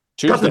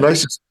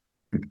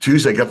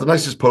 Tuesday. Got the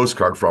nicest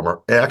postcard from her.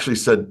 It actually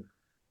said,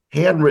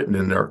 handwritten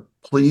in there,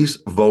 "Please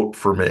vote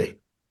for me."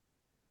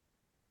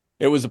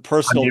 It was a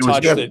personal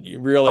touch that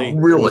really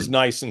was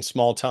nice in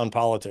small town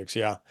politics.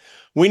 Yeah.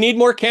 We need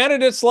more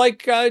candidates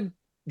like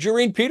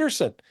Jareen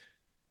Peterson.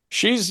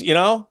 She's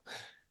a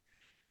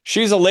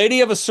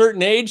lady of a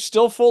certain age,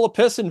 still full of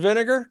piss and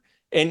vinegar.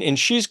 And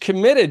she's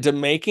committed to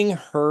making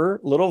her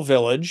little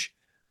village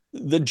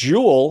the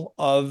jewel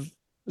of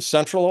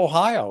Central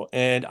Ohio.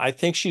 And I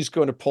think she's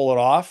going to pull it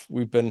off.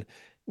 We've been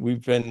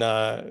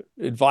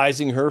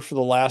advising her for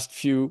the last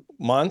few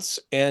months.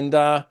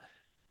 And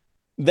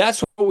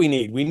that's what we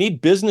need. We need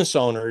business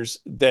owners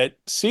that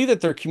see that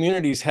their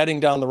community is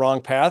heading down the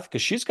wrong path,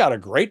 because she's got a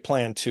great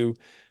plan to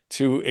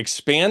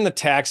expand the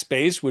tax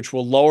base, which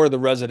will lower the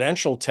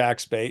residential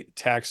tax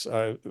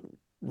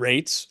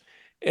rates,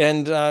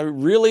 and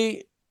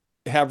really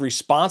have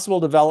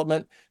responsible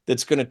development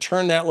that's going to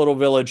turn that little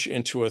village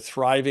into a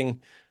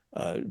thriving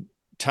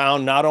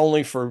town, not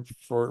only for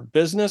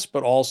business,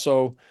 but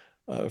also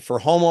for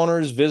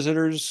homeowners,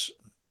 visitors,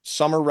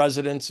 summer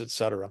residents,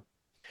 etc.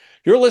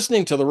 You're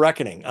listening to The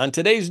Reckoning on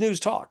today's News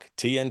Talk,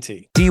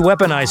 TNT.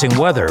 De-weaponizing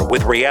weather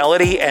with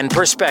reality and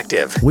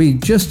perspective. We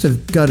just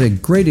have got a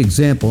great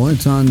example.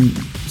 It's on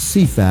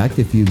CFAC.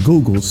 If you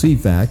Google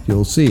CFAC,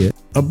 you'll see it.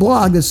 A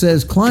blog that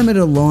says climate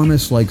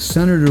alarmists like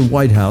Senator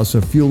Whitehouse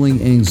are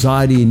fueling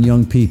anxiety in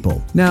young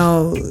people.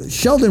 Now,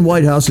 Sheldon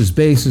Whitehouse is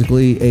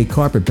basically a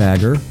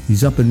carpetbagger.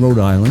 He's up in Rhode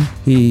Island.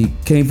 He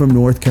came from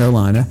North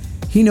Carolina.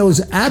 He knows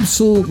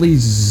absolutely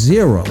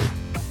zero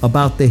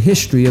about the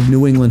history of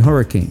New England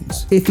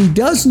hurricanes. If he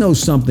does know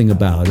something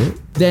about it,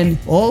 then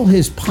all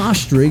his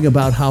posturing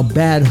about how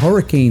bad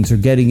hurricanes are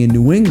getting in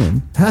New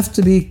England have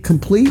to be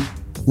complete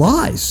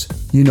lies.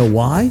 You know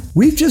why?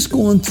 We've just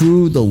gone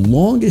through the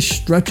longest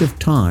stretch of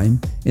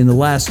time in the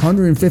last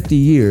 150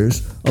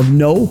 years of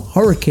no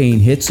hurricane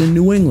hits in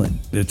New England.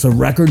 It's a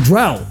record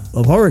drought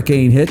of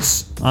hurricane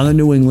hits on the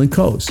New England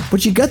coast.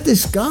 But you got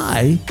this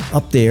guy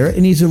up there,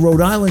 and he's a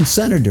Rhode Island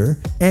senator,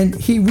 and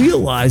he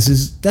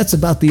realizes that's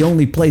about the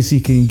only place he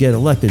can get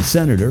elected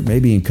senator,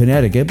 maybe in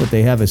Connecticut, but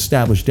they have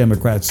established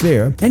Democrats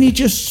there. And he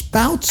just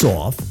spouts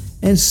off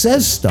and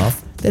says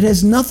stuff that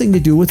has nothing to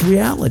do with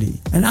reality.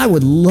 And I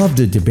would love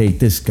to debate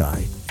this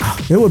guy.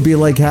 It would be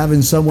like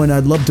having someone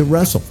I'd love to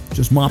wrestle,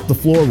 just mop the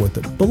floor with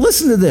them. But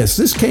listen to this.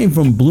 This came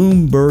from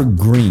Bloomberg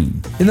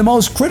Green. In the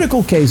most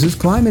critical cases,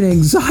 climate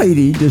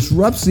anxiety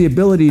disrupts the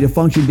ability to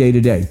function day to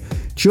day.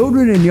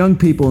 Children and young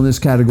people in this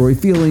category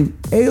feeling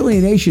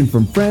alienation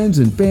from friends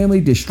and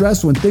family,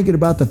 distress when thinking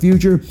about the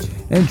future,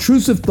 and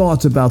intrusive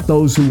thoughts about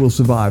those who will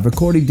survive,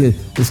 according to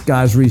this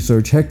guy's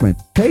research, Hickman.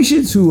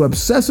 Patients who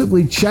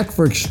obsessively check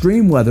for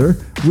extreme weather,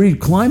 read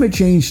climate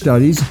change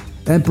studies,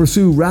 and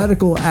pursue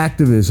radical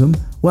activism,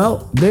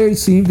 well, they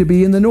seem to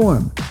be in the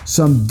norm.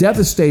 Some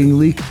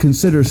devastatingly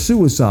consider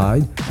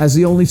suicide as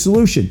the only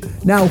solution.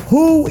 Now,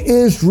 who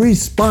is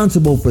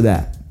responsible for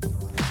that?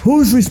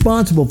 Who's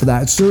responsible for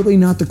that? Certainly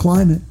not the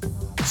climate.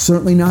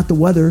 Certainly not the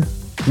weather.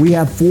 We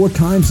have 4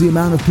 times the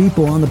amount of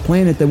people on the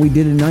planet that we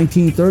did in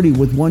 1930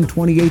 with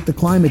 128 the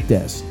climate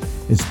deaths.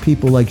 It's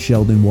people like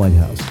Sheldon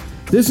Whitehouse.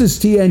 This is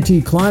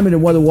TNT climate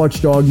and weather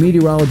watchdog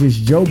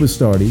meteorologist Joe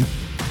Bastardi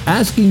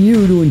asking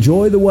you to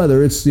enjoy the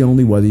weather. It's the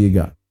only weather you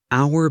got.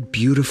 Our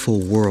beautiful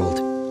world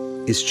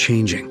is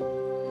changing,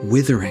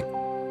 withering,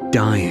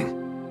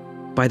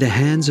 dying by the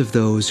hands of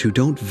those who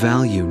don't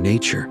value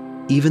nature,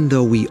 even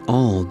though we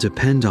all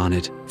depend on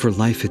it for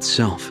life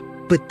itself.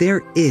 But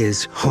there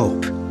is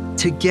hope.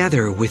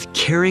 Together with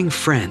caring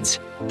friends,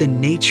 the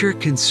Nature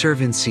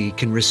Conservancy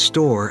can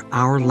restore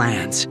our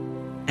lands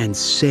and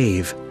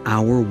save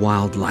our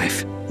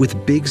wildlife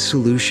with big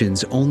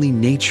solutions only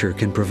nature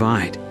can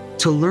provide.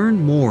 To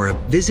learn more,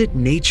 visit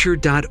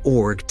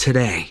nature.org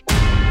today.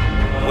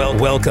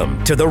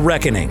 Welcome to The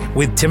Reckoning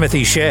with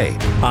Timothy Shea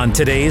on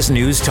today's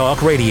News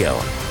Talk Radio,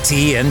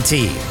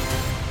 TNT.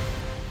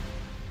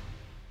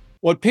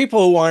 What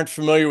people who aren't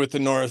familiar with the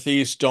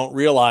Northeast don't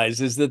realize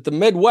is that the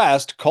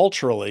Midwest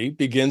culturally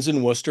begins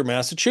in Worcester,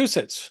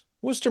 Massachusetts.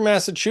 Worcester,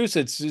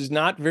 Massachusetts is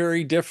not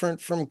very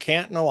different from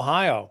Canton,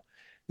 Ohio.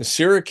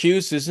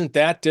 Syracuse isn't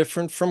that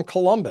different from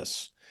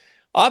Columbus.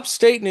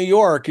 Upstate New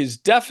York is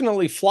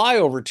definitely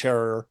flyover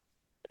terror,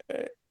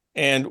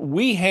 and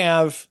we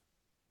have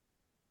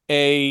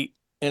an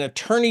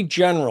attorney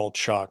general,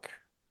 Chuck,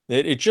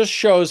 that it just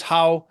shows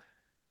how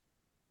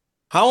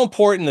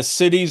important the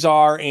cities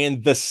are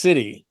and the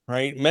city,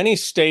 right? Many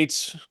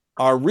states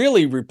are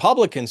really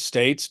Republican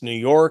states, New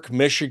York,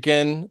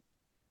 Michigan,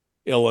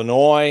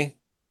 Illinois.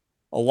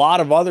 A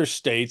lot of other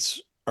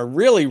states are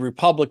really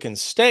Republican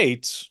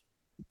states,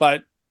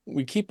 but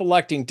we keep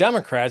electing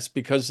Democrats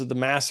because of the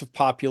massive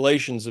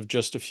populations of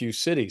just a few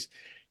cities.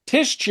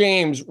 Tish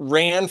James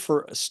ran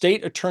for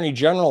state attorney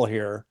general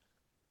here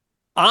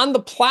on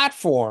the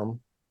platform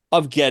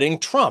of getting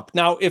Trump.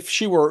 Now, if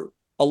she were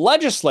a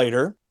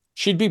legislator,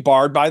 she'd be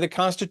barred by the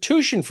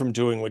Constitution from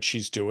doing what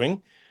she's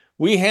doing.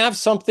 We have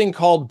something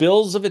called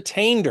bills of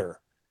attainder,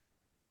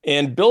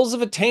 and bills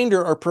of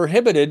attainder are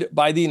prohibited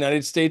by the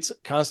United States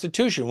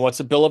Constitution.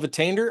 What's a bill of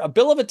attainder? A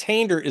bill of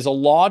attainder is a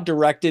law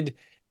directed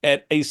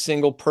at a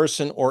single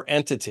person or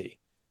entity.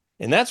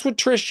 And that's what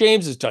Trish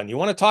James has done. You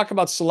want to talk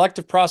about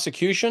selective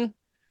prosecution?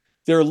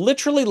 They're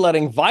literally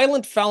letting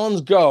violent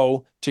felons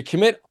go to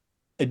commit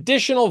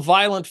additional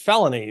violent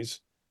felonies.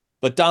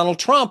 But Donald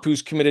Trump,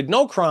 who's committed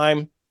no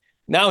crime,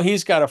 now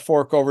he's got to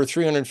fork over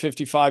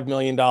 $355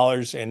 million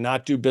and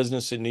not do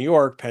business in New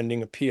York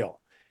pending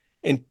appeal.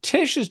 And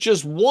Tish is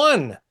just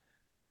one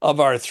of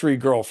our three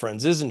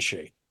girlfriends, isn't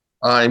she?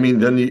 I mean,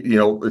 then,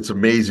 it's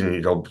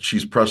amazing,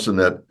 she's pressing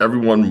that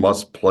everyone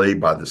must play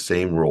by the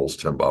same rules,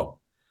 Timbo,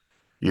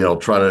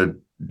 trying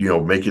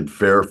to, make it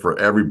fair for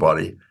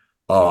everybody.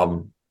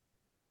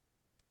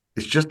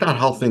 It's just not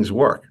how things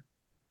work,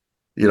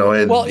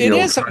 and well, it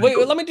is. Wait,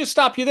 let me just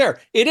stop you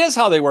there. It is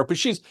how they work, but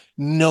she's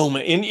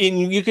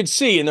and you could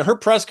see in her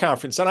press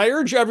conference, and I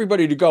urge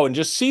everybody to go and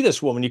just see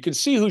this woman. You can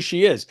see who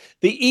she is.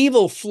 The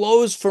evil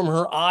flows from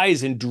her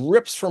eyes and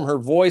drips from her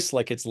voice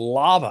like it's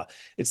lava.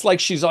 It's like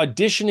she's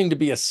auditioning to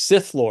be a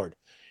Sith Lord.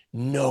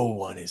 No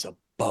one is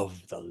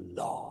above the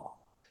law,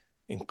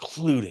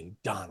 including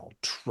Donald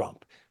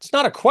Trump. It's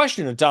not a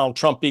question of Donald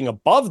Trump being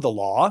above the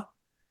law.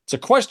 It's a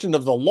question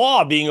of the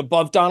law being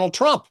above Donald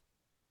Trump.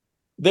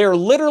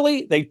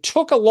 They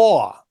took a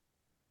law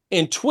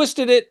and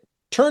twisted it,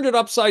 turned it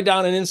upside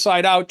down and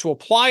inside out to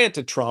apply it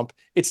to Trump.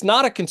 It's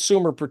not a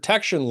consumer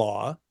protection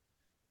law.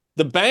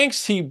 The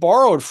banks he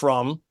borrowed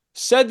from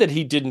said that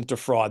he didn't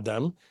defraud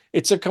them.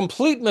 It's a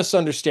complete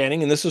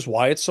misunderstanding, and this is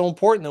why it's so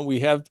important that we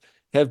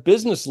have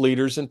business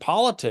leaders in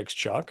politics,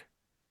 Chuck.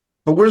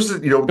 But where's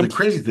the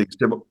crazy thing,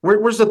 Tim?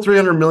 Where's the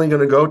 $300 million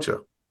going to go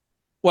to?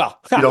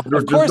 Well, of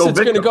course, it's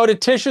going to go to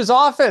Tish's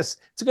office.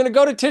 It's going to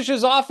go to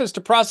Tish's office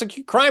to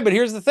prosecute crime. But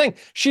here's the thing.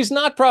 She's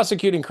not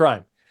prosecuting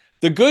crime.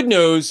 The good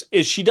news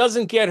is she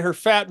doesn't get her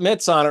fat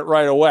mitts on it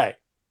right away.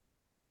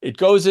 It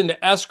goes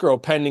into escrow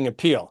pending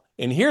appeal.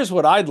 And here's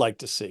what I'd like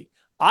to see.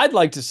 I'd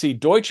like to see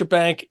Deutsche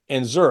Bank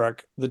and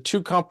Zurich, the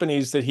two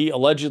companies that he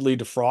allegedly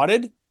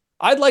defrauded,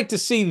 I'd like to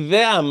see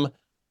them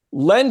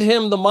lend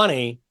him the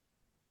money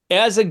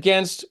as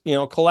against,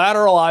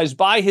 collateralized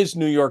by his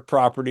New York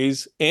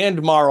properties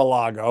and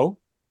Mar-a-Lago,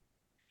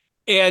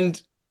 and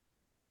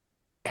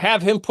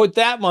have him put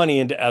that money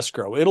into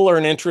escrow. It'll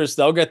earn interest.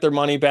 They'll get their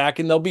money back,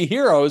 and they'll be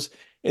heroes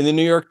in the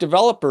New York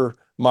developer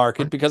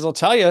market, because I'll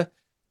tell you,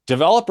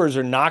 developers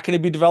are not going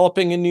to be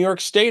developing in New York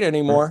State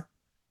anymore.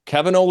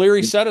 Kevin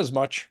O'Leary said as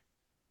much.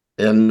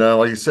 And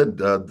like you said,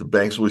 the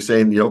banks will be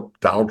saying,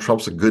 Donald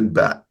Trump's a good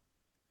bet.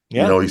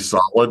 Yeah. He's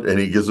solid and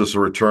he gives us a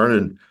return,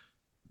 and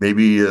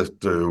maybe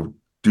to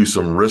do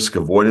some risk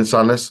avoidance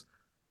on this,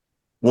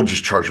 we'll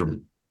just charge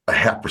them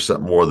 0.5%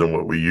 more than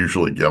what we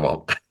usually give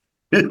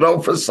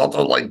them, for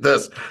something like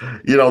this.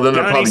 Then they're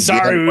probably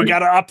sorry, we got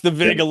to up the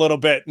vig a little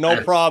bit.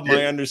 No problem.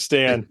 I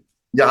understand.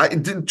 Yeah,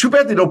 too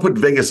bad they don't put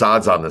Vegas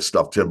odds on this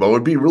stuff, Timbo. It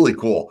would be really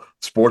cool.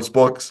 Sports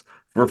books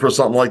for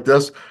something like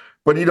this.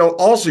 But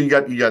also you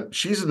got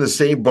she's in the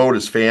same boat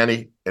as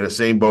Fannie and the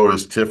same boat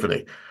as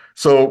Tiffany.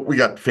 So we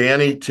got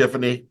Fannie,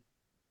 Tiffany.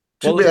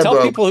 Tell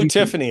people who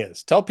Tiffany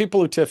is. Tell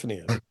people who Tiffany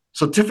is.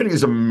 So Tiffany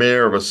is a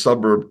mayor of a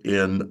suburb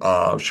in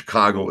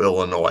Chicago,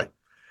 Illinois.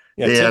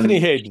 Yeah, And Tiffany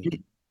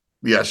Hayden.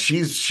 Yeah,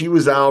 she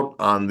was out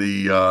on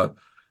the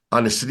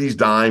city's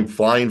dime,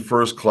 flying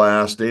first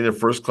class, staying in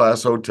first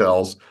class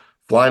hotels,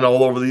 flying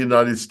all over the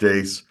United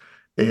States,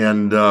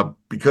 and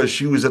because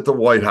she was at the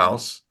White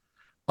House,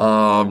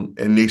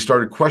 and they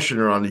started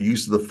questioning her on the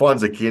use of the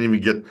funds, they can't even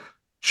get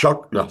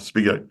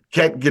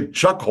can't get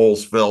chuck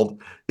holes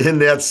filled in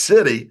that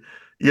city.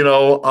 She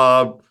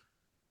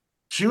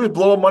was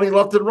blowing money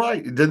left and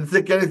right. Didn't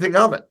think anything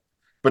of it.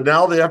 But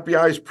now the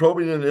FBI is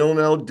probing an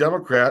Illinois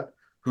Democrat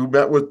who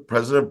met with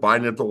President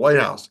Biden at the White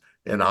House.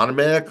 And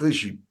automatically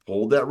she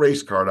pulled that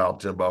race card out,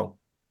 Timbo.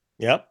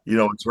 Yep.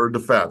 It's her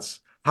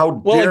defense. How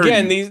Well, dare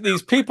again, you?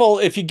 these people,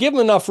 if you give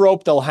them enough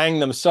rope, they'll hang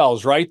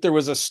themselves, right? There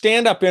was a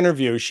stand-up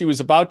interview. She was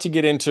about to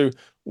get into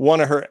one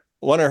of her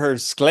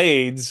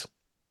Escalades,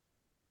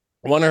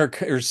 one of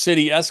her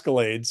city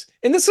Escalades.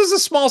 And this is a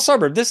small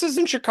suburb. This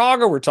isn't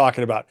Chicago we're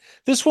talking about.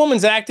 This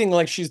woman's acting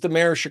like she's the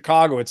mayor of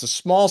Chicago. It's a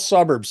small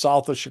suburb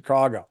south of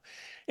Chicago.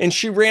 And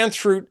she ran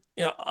through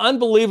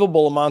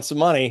unbelievable amounts of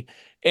money.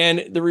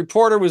 And the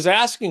reporter was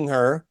asking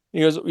her,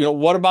 he goes,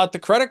 what about the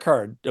credit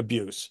card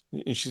abuse?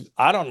 And she said,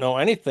 I don't know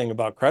anything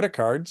about credit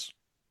cards.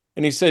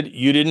 And he said,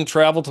 you didn't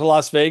travel to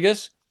Las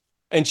Vegas?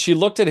 And she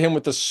looked at him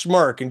with a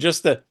smirk and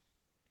just there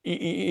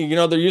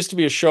used to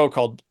be a show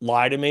called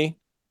Lie to Me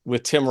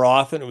with Tim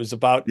Roth, and it was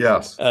about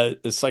a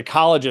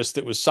psychologist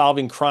that was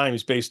solving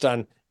crimes based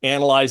on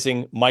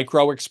analyzing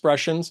micro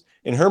expressions.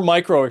 And her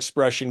micro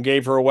expression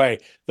gave her away.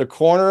 The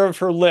corner of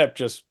her lip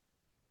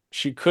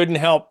she couldn't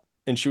help,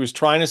 and she was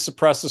trying to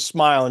suppress a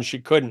smile and she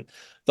couldn't.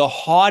 The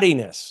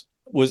haughtiness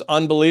was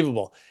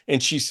unbelievable.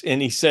 And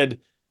he said,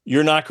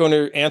 you're not going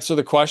to answer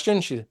the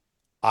question? She said,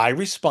 I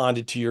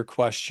responded to your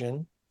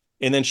question.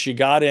 And then she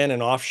got in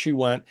and off she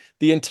went.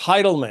 The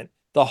entitlement,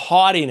 the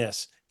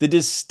haughtiness, the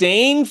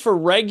disdain for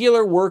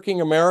regular working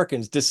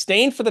Americans,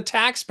 disdain for the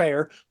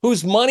taxpayer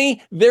whose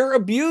money they're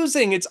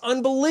abusing. It's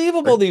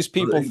unbelievable. These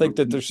people think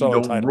that they're so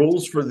entitled.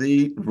 Rules for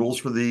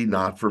thee,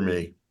 not for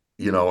me.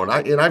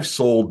 And I've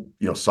sold,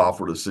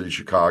 software to the city of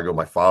Chicago.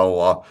 My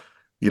father-in-law,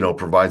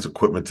 provides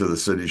equipment to the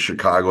city of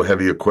Chicago,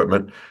 heavy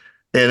equipment.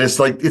 And it's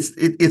like,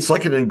 it's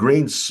like an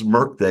ingrained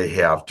smirk they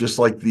have, just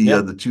like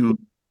the two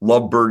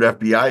lovebird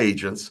FBI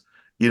agents,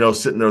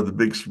 sitting there with the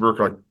big smirk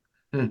like,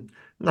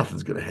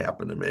 nothing's going to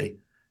happen to me.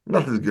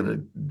 Nothing's going to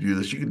do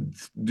this. You can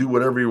do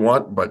whatever you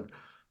want, but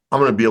I'm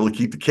going to be able to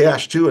keep the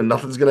cash too, and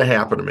nothing's going to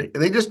happen to me.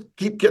 And they just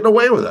keep getting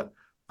away with it.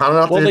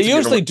 Well, they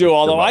usually do,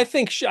 although I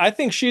think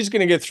she's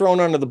going to get thrown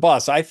under the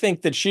bus. I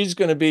think that she's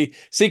going to be,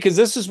 because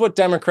this is what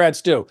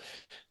Democrats do.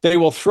 They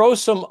will throw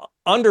some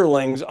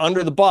underlings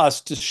under the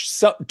bus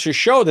to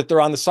show that they're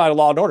on the side of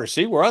law and order.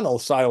 See, we're on the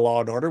side of law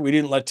and order. We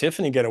didn't let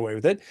Tiffany get away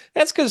with it.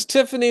 That's because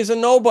Tiffany's a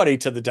nobody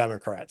to the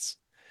Democrats.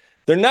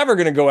 They're never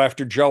going to go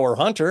after Joe or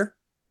Hunter.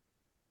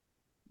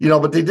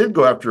 But they did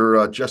go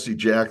after Jesse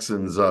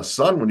Jackson's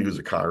son when he was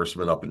a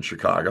congressman up in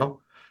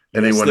Chicago.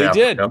 And yes, they went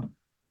after him.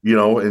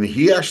 And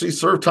he actually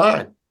served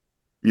time.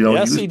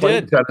 Yes, he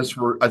playing did. Tennis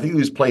I think he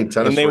was playing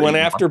tennis. And they went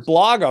after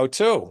Blago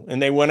too.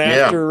 And they went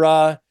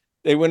after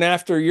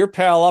your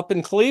pal up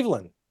in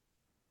Cleveland.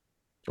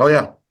 Oh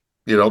yeah.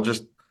 They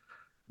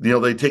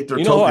take their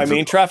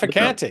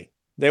Trafficante.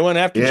 They went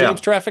after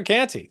James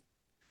Trafficante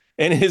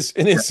and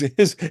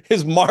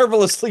his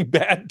marvelously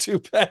bad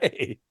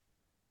toupee.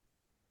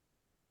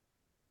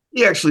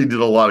 He actually did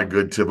a lot of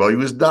good, Tibbo. He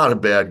was not a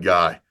bad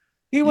guy.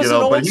 He was an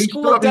old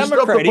school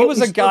Democrat. He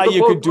was a guy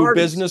you could do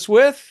business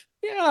with.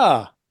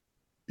 Yeah.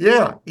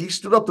 Yeah. He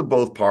stood up to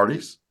both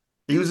parties.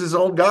 He was his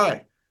own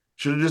guy.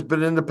 Should have just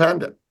been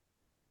independent.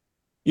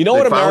 You know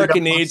what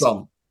America needs?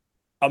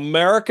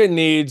 America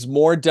needs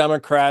more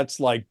Democrats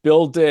like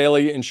Bill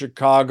Daley in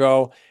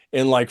Chicago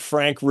and like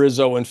Frank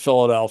Rizzo in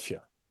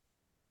Philadelphia.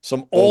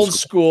 Some old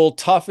school,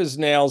 tough as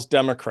nails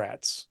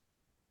Democrats.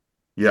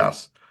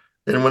 Yes.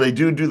 And when they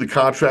do the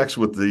contracts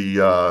with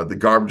the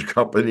garbage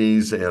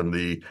companies and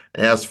the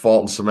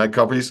asphalt and cement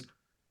companies,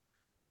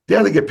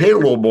 they get paid a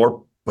little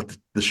more, but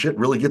the shit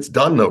really gets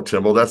done though,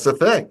 Timbo. That's the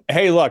thing.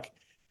 Hey, look,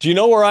 do you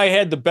know where I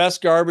had the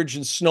best garbage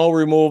and snow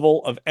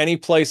removal of any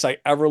place I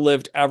ever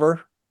lived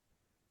ever?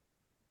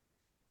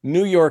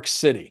 New York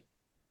City.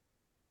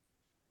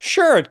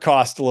 Sure, it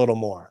cost a little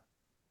more.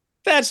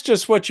 That's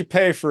just what you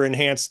pay for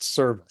enhanced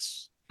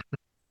service.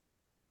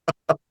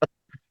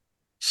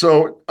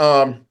 So,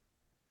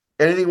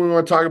 anything we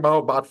want to talk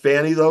about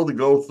Fannie, though, to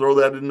go throw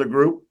that in the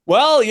group?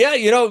 Well, yeah,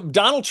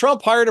 Donald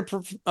Trump hired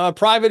a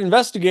private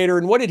investigator,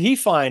 and what did he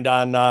find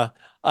on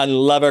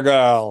Leather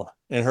Girl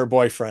and her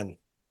boyfriend?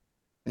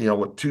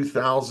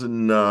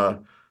 2,000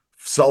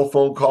 cell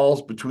phone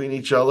calls between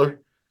each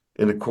other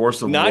in the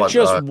course of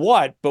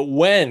but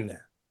when?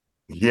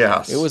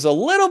 Yes. It was a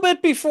little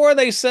bit before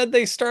they said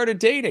they started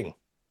dating.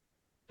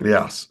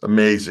 Yes,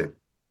 amazing.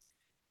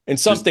 And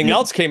something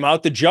else came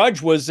out. The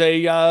judge was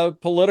a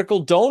political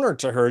donor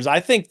to hers. I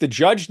think the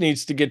judge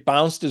needs to get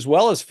bounced as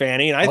well as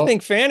Fannie. And I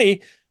think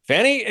Fannie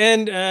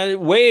and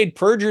Wade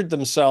perjured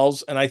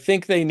themselves, and I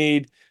think they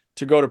need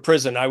to go to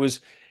prison. I was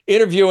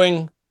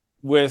interviewing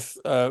with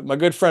my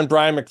good friend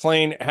Brian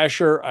McLean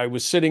Hesher. I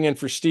was sitting in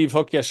for Steve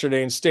Hook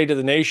yesterday in State of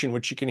the Nation,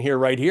 which you can hear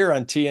right here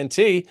on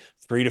TNT,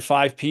 3 to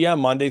 5 p.m.,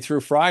 Monday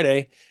through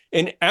Friday.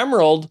 And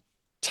Emerald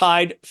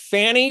tied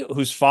Fannie,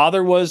 whose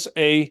father was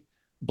a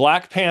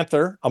Black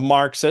Panther, a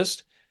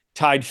Marxist,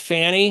 tied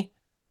Fannie,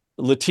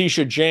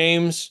 Letitia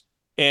James,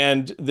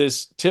 and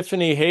this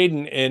Tiffany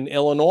Hayden in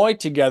Illinois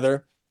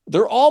together.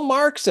 They're all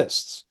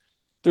Marxists.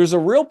 There's a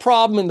real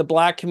problem in the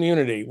Black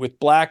community with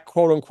Black,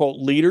 quote unquote,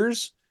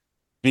 leaders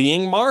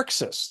being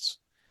Marxists.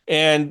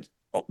 And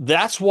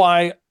that's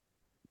why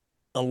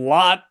a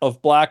lot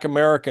of Black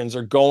Americans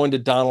are going to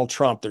Donald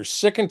Trump. They're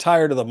sick and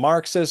tired of the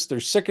Marxists. They're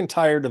sick and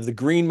tired of the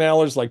green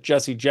mailers like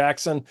Jesse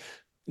Jackson,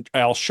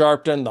 Al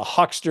Sharpton, the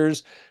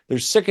hucksters. They're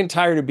sick and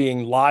tired of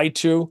being lied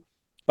to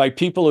by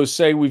people who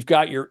say we've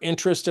got your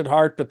interest at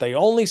heart, but they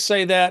only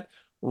say that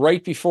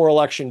right before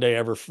Election Day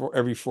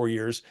every 4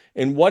 years.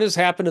 And what has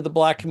happened to the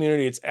Black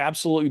community? It's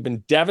absolutely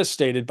been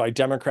devastated by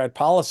Democrat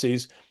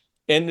policies.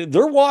 And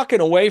they're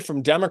walking away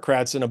from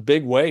Democrats in a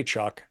big way,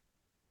 Chuck.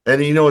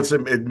 And you know, it's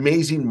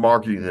amazing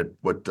marketing that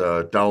what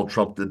Donald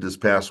Trump did this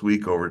past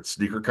week over at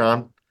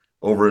SneakerCon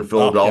over in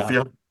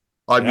Philadelphia.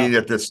 I mean,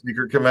 at the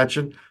sneaker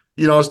convention.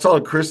 You know, I was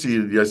telling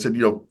Christy, I said,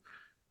 you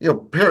know,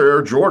 pair of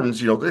Air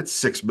Jordans, you know, it's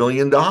 $6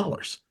 million.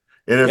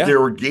 And if they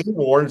were game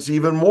worn, it's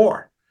even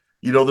more.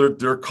 You know,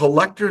 they're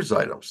collector's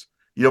items,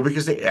 you know,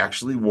 because they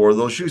actually wore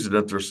those shoes. And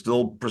if they're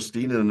still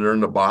pristine and they're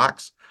in the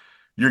box,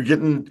 you're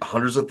getting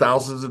hundreds of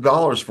thousands of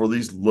dollars for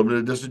these limited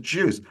edition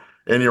shoes.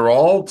 And you're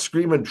all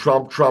screaming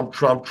Trump, Trump,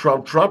 Trump,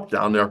 Trump, Trump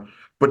down there.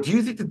 But do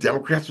you think the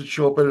Democrats would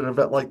show up at an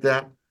event like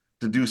that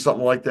to do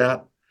something like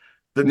that?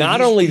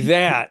 Not only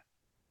that,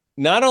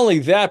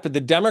 but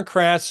the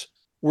Democrats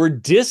were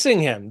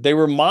dissing him. They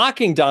were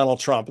mocking Donald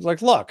Trump. It's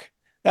like, look,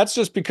 that's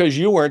just because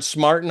you weren't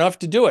smart enough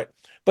to do it.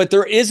 But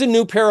there is a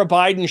new pair of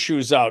Biden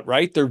shoes out,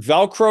 right? They're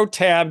Velcro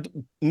tabbed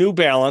New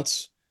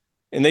Balance,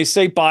 and they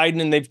say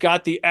Biden, and they've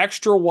got the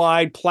extra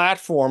wide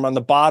platform on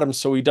the bottom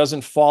so he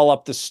doesn't fall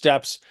up the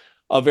steps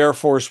of Air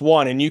Force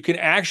One. And you can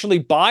actually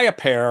buy a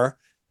pair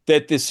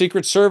that the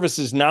Secret Service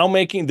is now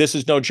making. This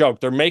is no joke.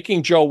 They're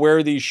making Joe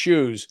wear these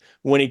shoes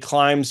when he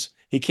climbs.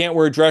 He can't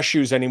wear dress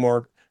shoes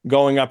anymore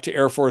going up to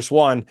Air Force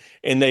One.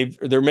 And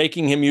they're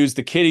making him use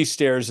the kiddie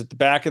stairs at the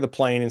back of the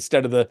plane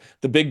instead of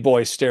the big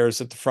boy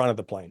stairs at the front of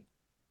the plane.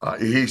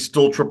 He's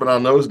still tripping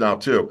on those now,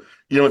 too.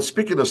 You know, and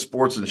speaking of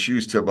sports and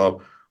shoes, Tibbo,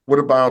 what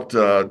about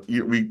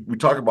we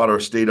talk about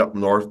our state up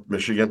north,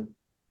 Michigan,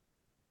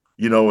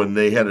 you know, and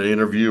they had an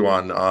interview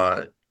on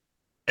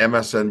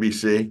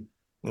MSNBC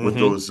with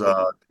those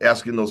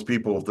asking those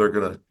people if they're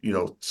going to, you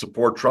know,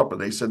 support Trump.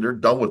 And they said they're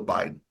done with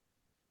Biden.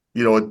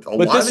 You know, a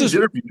lot of these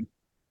interviews,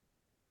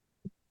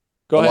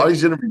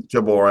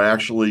 Tibbo, are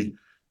actually,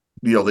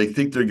 you know, they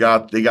think they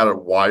got it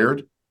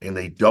wired, and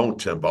they don't,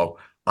 Timbo.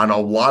 On a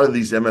lot of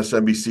these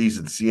MSNBCs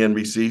and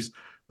CNBCs,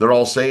 they're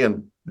all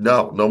saying,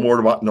 no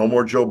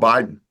more Joe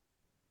Biden.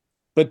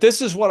 But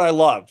this is what I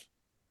love.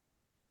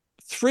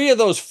 3 of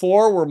those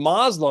 4 were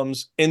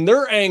Muslims, and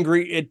they're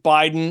angry at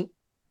Biden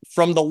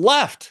from the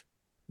left,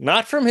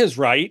 not from his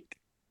right,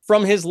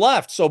 from his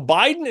left. So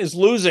Biden is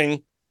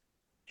losing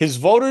his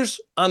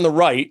voters on the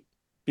right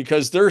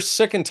because they're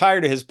sick and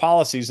tired of his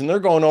policies, and they're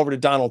going over to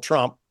Donald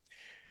Trump.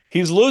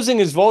 He's losing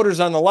his voters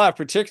on the left,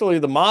 particularly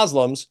the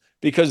Muslims,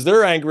 because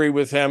they're angry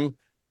with him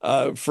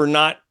for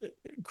not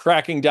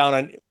cracking down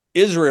on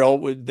Israel.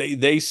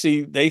 They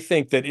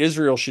think that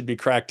Israel should be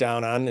cracked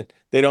down on.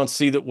 They don't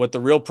see that what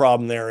the real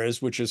problem there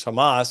is, which is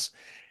Hamas.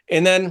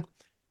 And then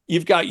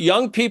you've got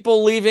young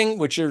people leaving,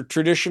 which are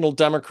traditional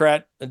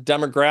Democrat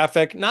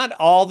demographic. Not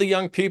all the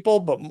young people,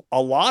 but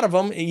a lot of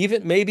them,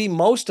 even maybe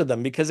most of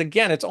them, because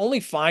again, it's only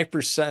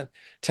 5%,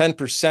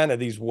 10% of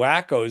these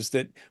wackos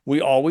that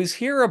we always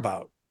hear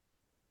about.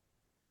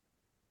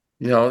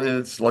 You know,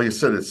 it's like I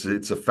said,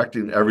 it's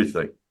affecting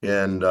everything.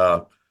 And,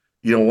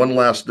 you know, one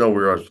last note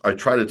where I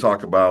try to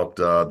talk about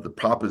the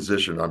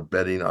proposition on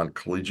betting on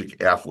collegiate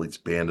athletes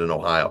banned in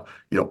Ohio.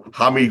 You know,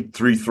 how many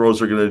 3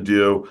 throws are going to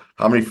do,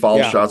 how many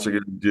foul shots are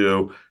going to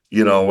do,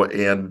 you know,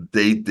 and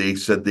they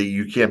said that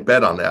you can't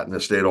bet on that in the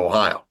state of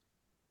Ohio.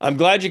 I'm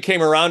glad you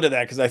came around to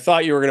that, because I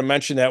thought you were going to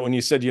mention that when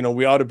you said, you know,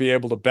 we ought to be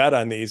able to bet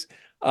on these.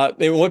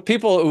 What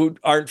people who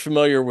aren't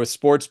familiar with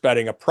sports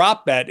betting, a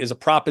prop bet is a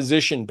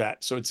proposition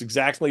bet. So it's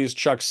exactly as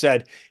Chuck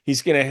said.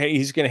 He's gonna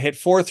hit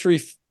 4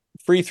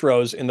 free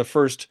throws in the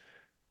first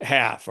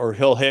half, or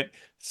he'll hit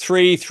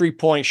 3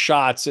 3-point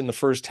shots in the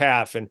first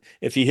half. And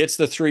if he hits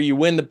the 3, you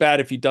win the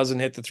bet. If he doesn't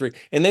hit the 3,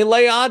 and they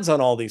lay odds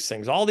on all these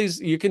things. All these,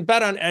 you can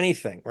bet on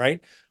anything,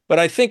 right? But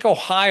I think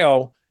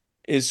Ohio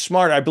is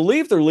smart. I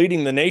believe they're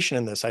leading the nation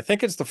in this. I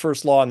think it's the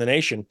first law in the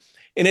nation.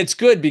 And it's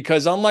good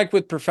because unlike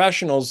with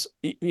professionals,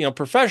 you know,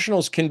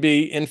 professionals can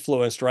be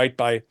influenced, right,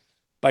 by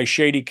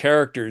shady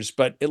characters,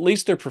 but at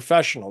least they're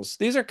professionals.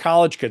 These are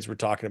college kids we're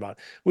talking about.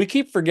 We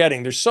keep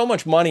forgetting there's so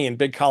much money in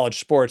big college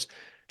sports.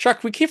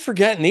 Chuck, we keep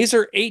forgetting these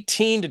are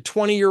 18 to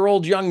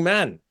 20-year-old young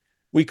men.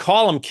 We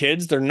call them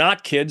kids. They're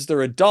not kids.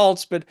 They're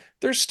adults, but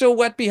they're still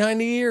wet behind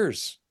the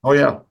ears. Oh,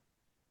 yeah.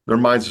 Their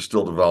minds are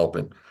still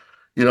developing.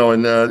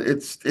 And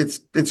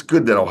it's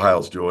good that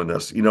Ohio's doing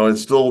this.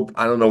 It's still,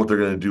 I don't know what they're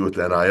going to do with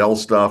the NIL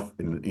stuff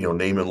and,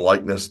 name and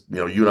likeness.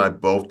 You and I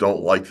both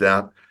don't like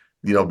that,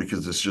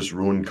 because it's just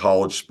ruining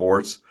college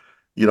sports.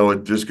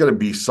 There's going to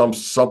be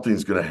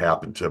something's going to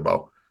happen,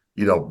 Tibbo.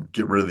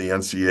 Get rid of the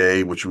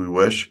NCAA, which we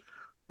wish.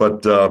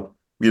 But,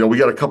 we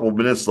got a couple of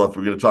minutes left.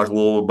 We're going to talk a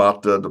little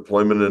about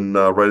deployment in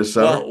right of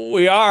center. Well,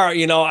 we are.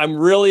 I'm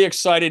really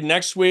excited.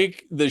 Next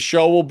week, the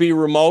show will be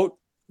remote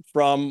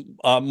from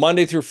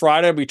Monday through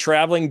Friday. I'll be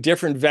traveling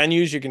different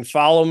venues. You can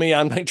follow me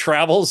on my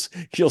travels.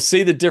 You'll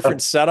see the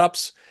different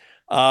setups.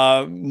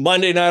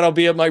 Monday night, I'll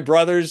be at my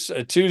brother's.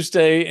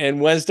 Tuesday and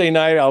Wednesday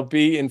night, I'll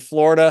be in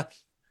Florida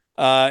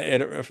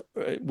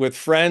with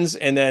friends.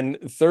 And then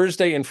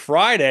Thursday and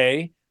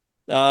Friday,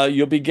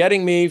 you'll be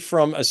getting me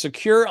from a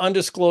secure,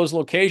 undisclosed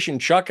location.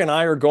 Chuck and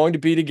I are going to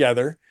be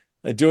together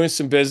doing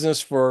some business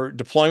for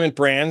Deployment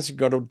Brands.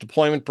 Go to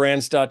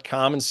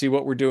deploymentbrands.com and see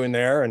what we're doing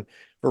there. And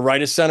for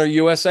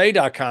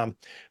rightofcenterusa.com.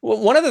 Well,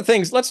 one of the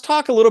things, let's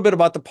talk a little bit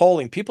about the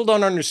polling. People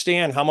don't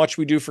understand how much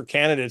we do for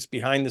candidates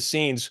behind the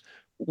scenes.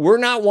 We're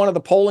not one of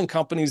the polling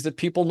companies that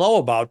people know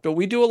about, but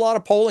we do a lot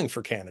of polling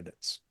for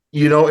candidates.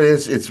 We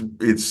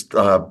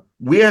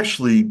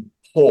actually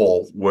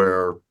poll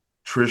where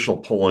traditional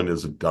polling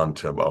isn't done,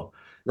 Tibbo.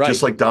 Right.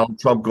 Just like Donald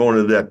Trump going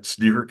to that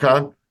sneaker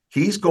con,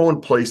 he's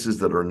going places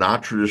that are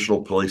not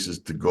traditional places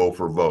to go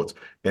for votes.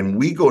 And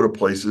we go to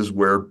places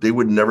where they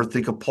would never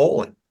think of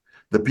polling.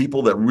 The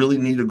people that really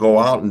need to go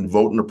out and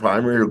vote in the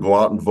primary or go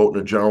out and vote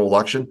in a general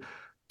election,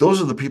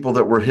 those are the people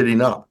that we're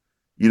hitting up.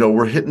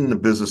 We're hitting the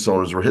business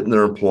owners, we're hitting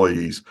their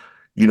employees.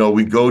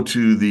 We go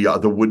to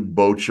the Wooden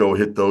Boat Show,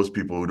 hit those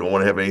people who don't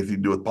want to have anything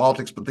to do with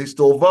politics, but they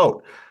still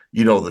vote.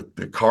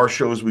 The car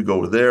shows, we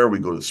go there, we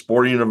go to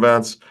sporting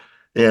events,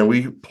 and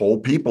we poll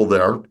people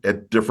there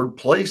at different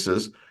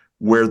places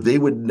where they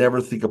would never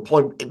think of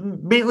polling,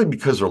 mainly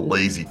because they're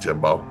lazy,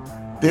 Timbo.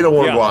 They don't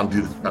want to go out and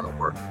do this kind of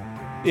work.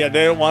 Yeah,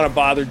 they don't want to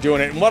bother doing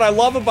it. And what I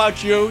love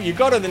about you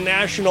go to the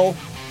National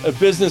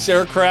Business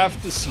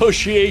Aircraft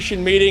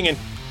Association meeting, and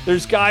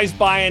there's guys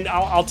buying,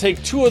 I'll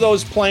take 2 of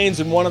those planes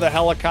and 1 of the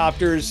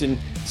helicopters and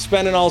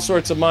spending all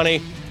sorts of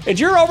money. And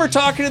you're over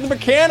talking to the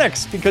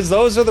mechanics, because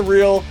those are the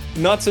real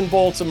nuts and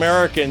bolts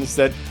Americans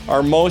that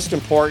are most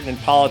important in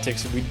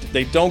politics.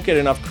 They don't get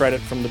enough credit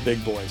from the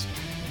big boys.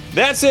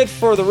 That's it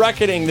for The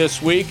Reckoning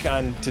this week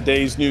on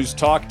today's News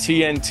Talk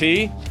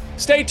TNT.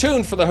 Stay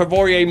tuned for the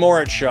Havorier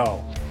Moritz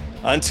Show.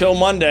 Until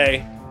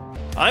Monday,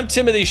 I'm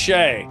Timothy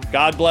Shea.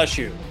 God bless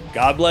you.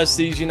 God bless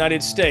these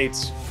United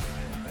States.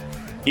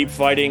 Keep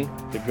fighting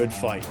the good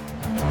fight.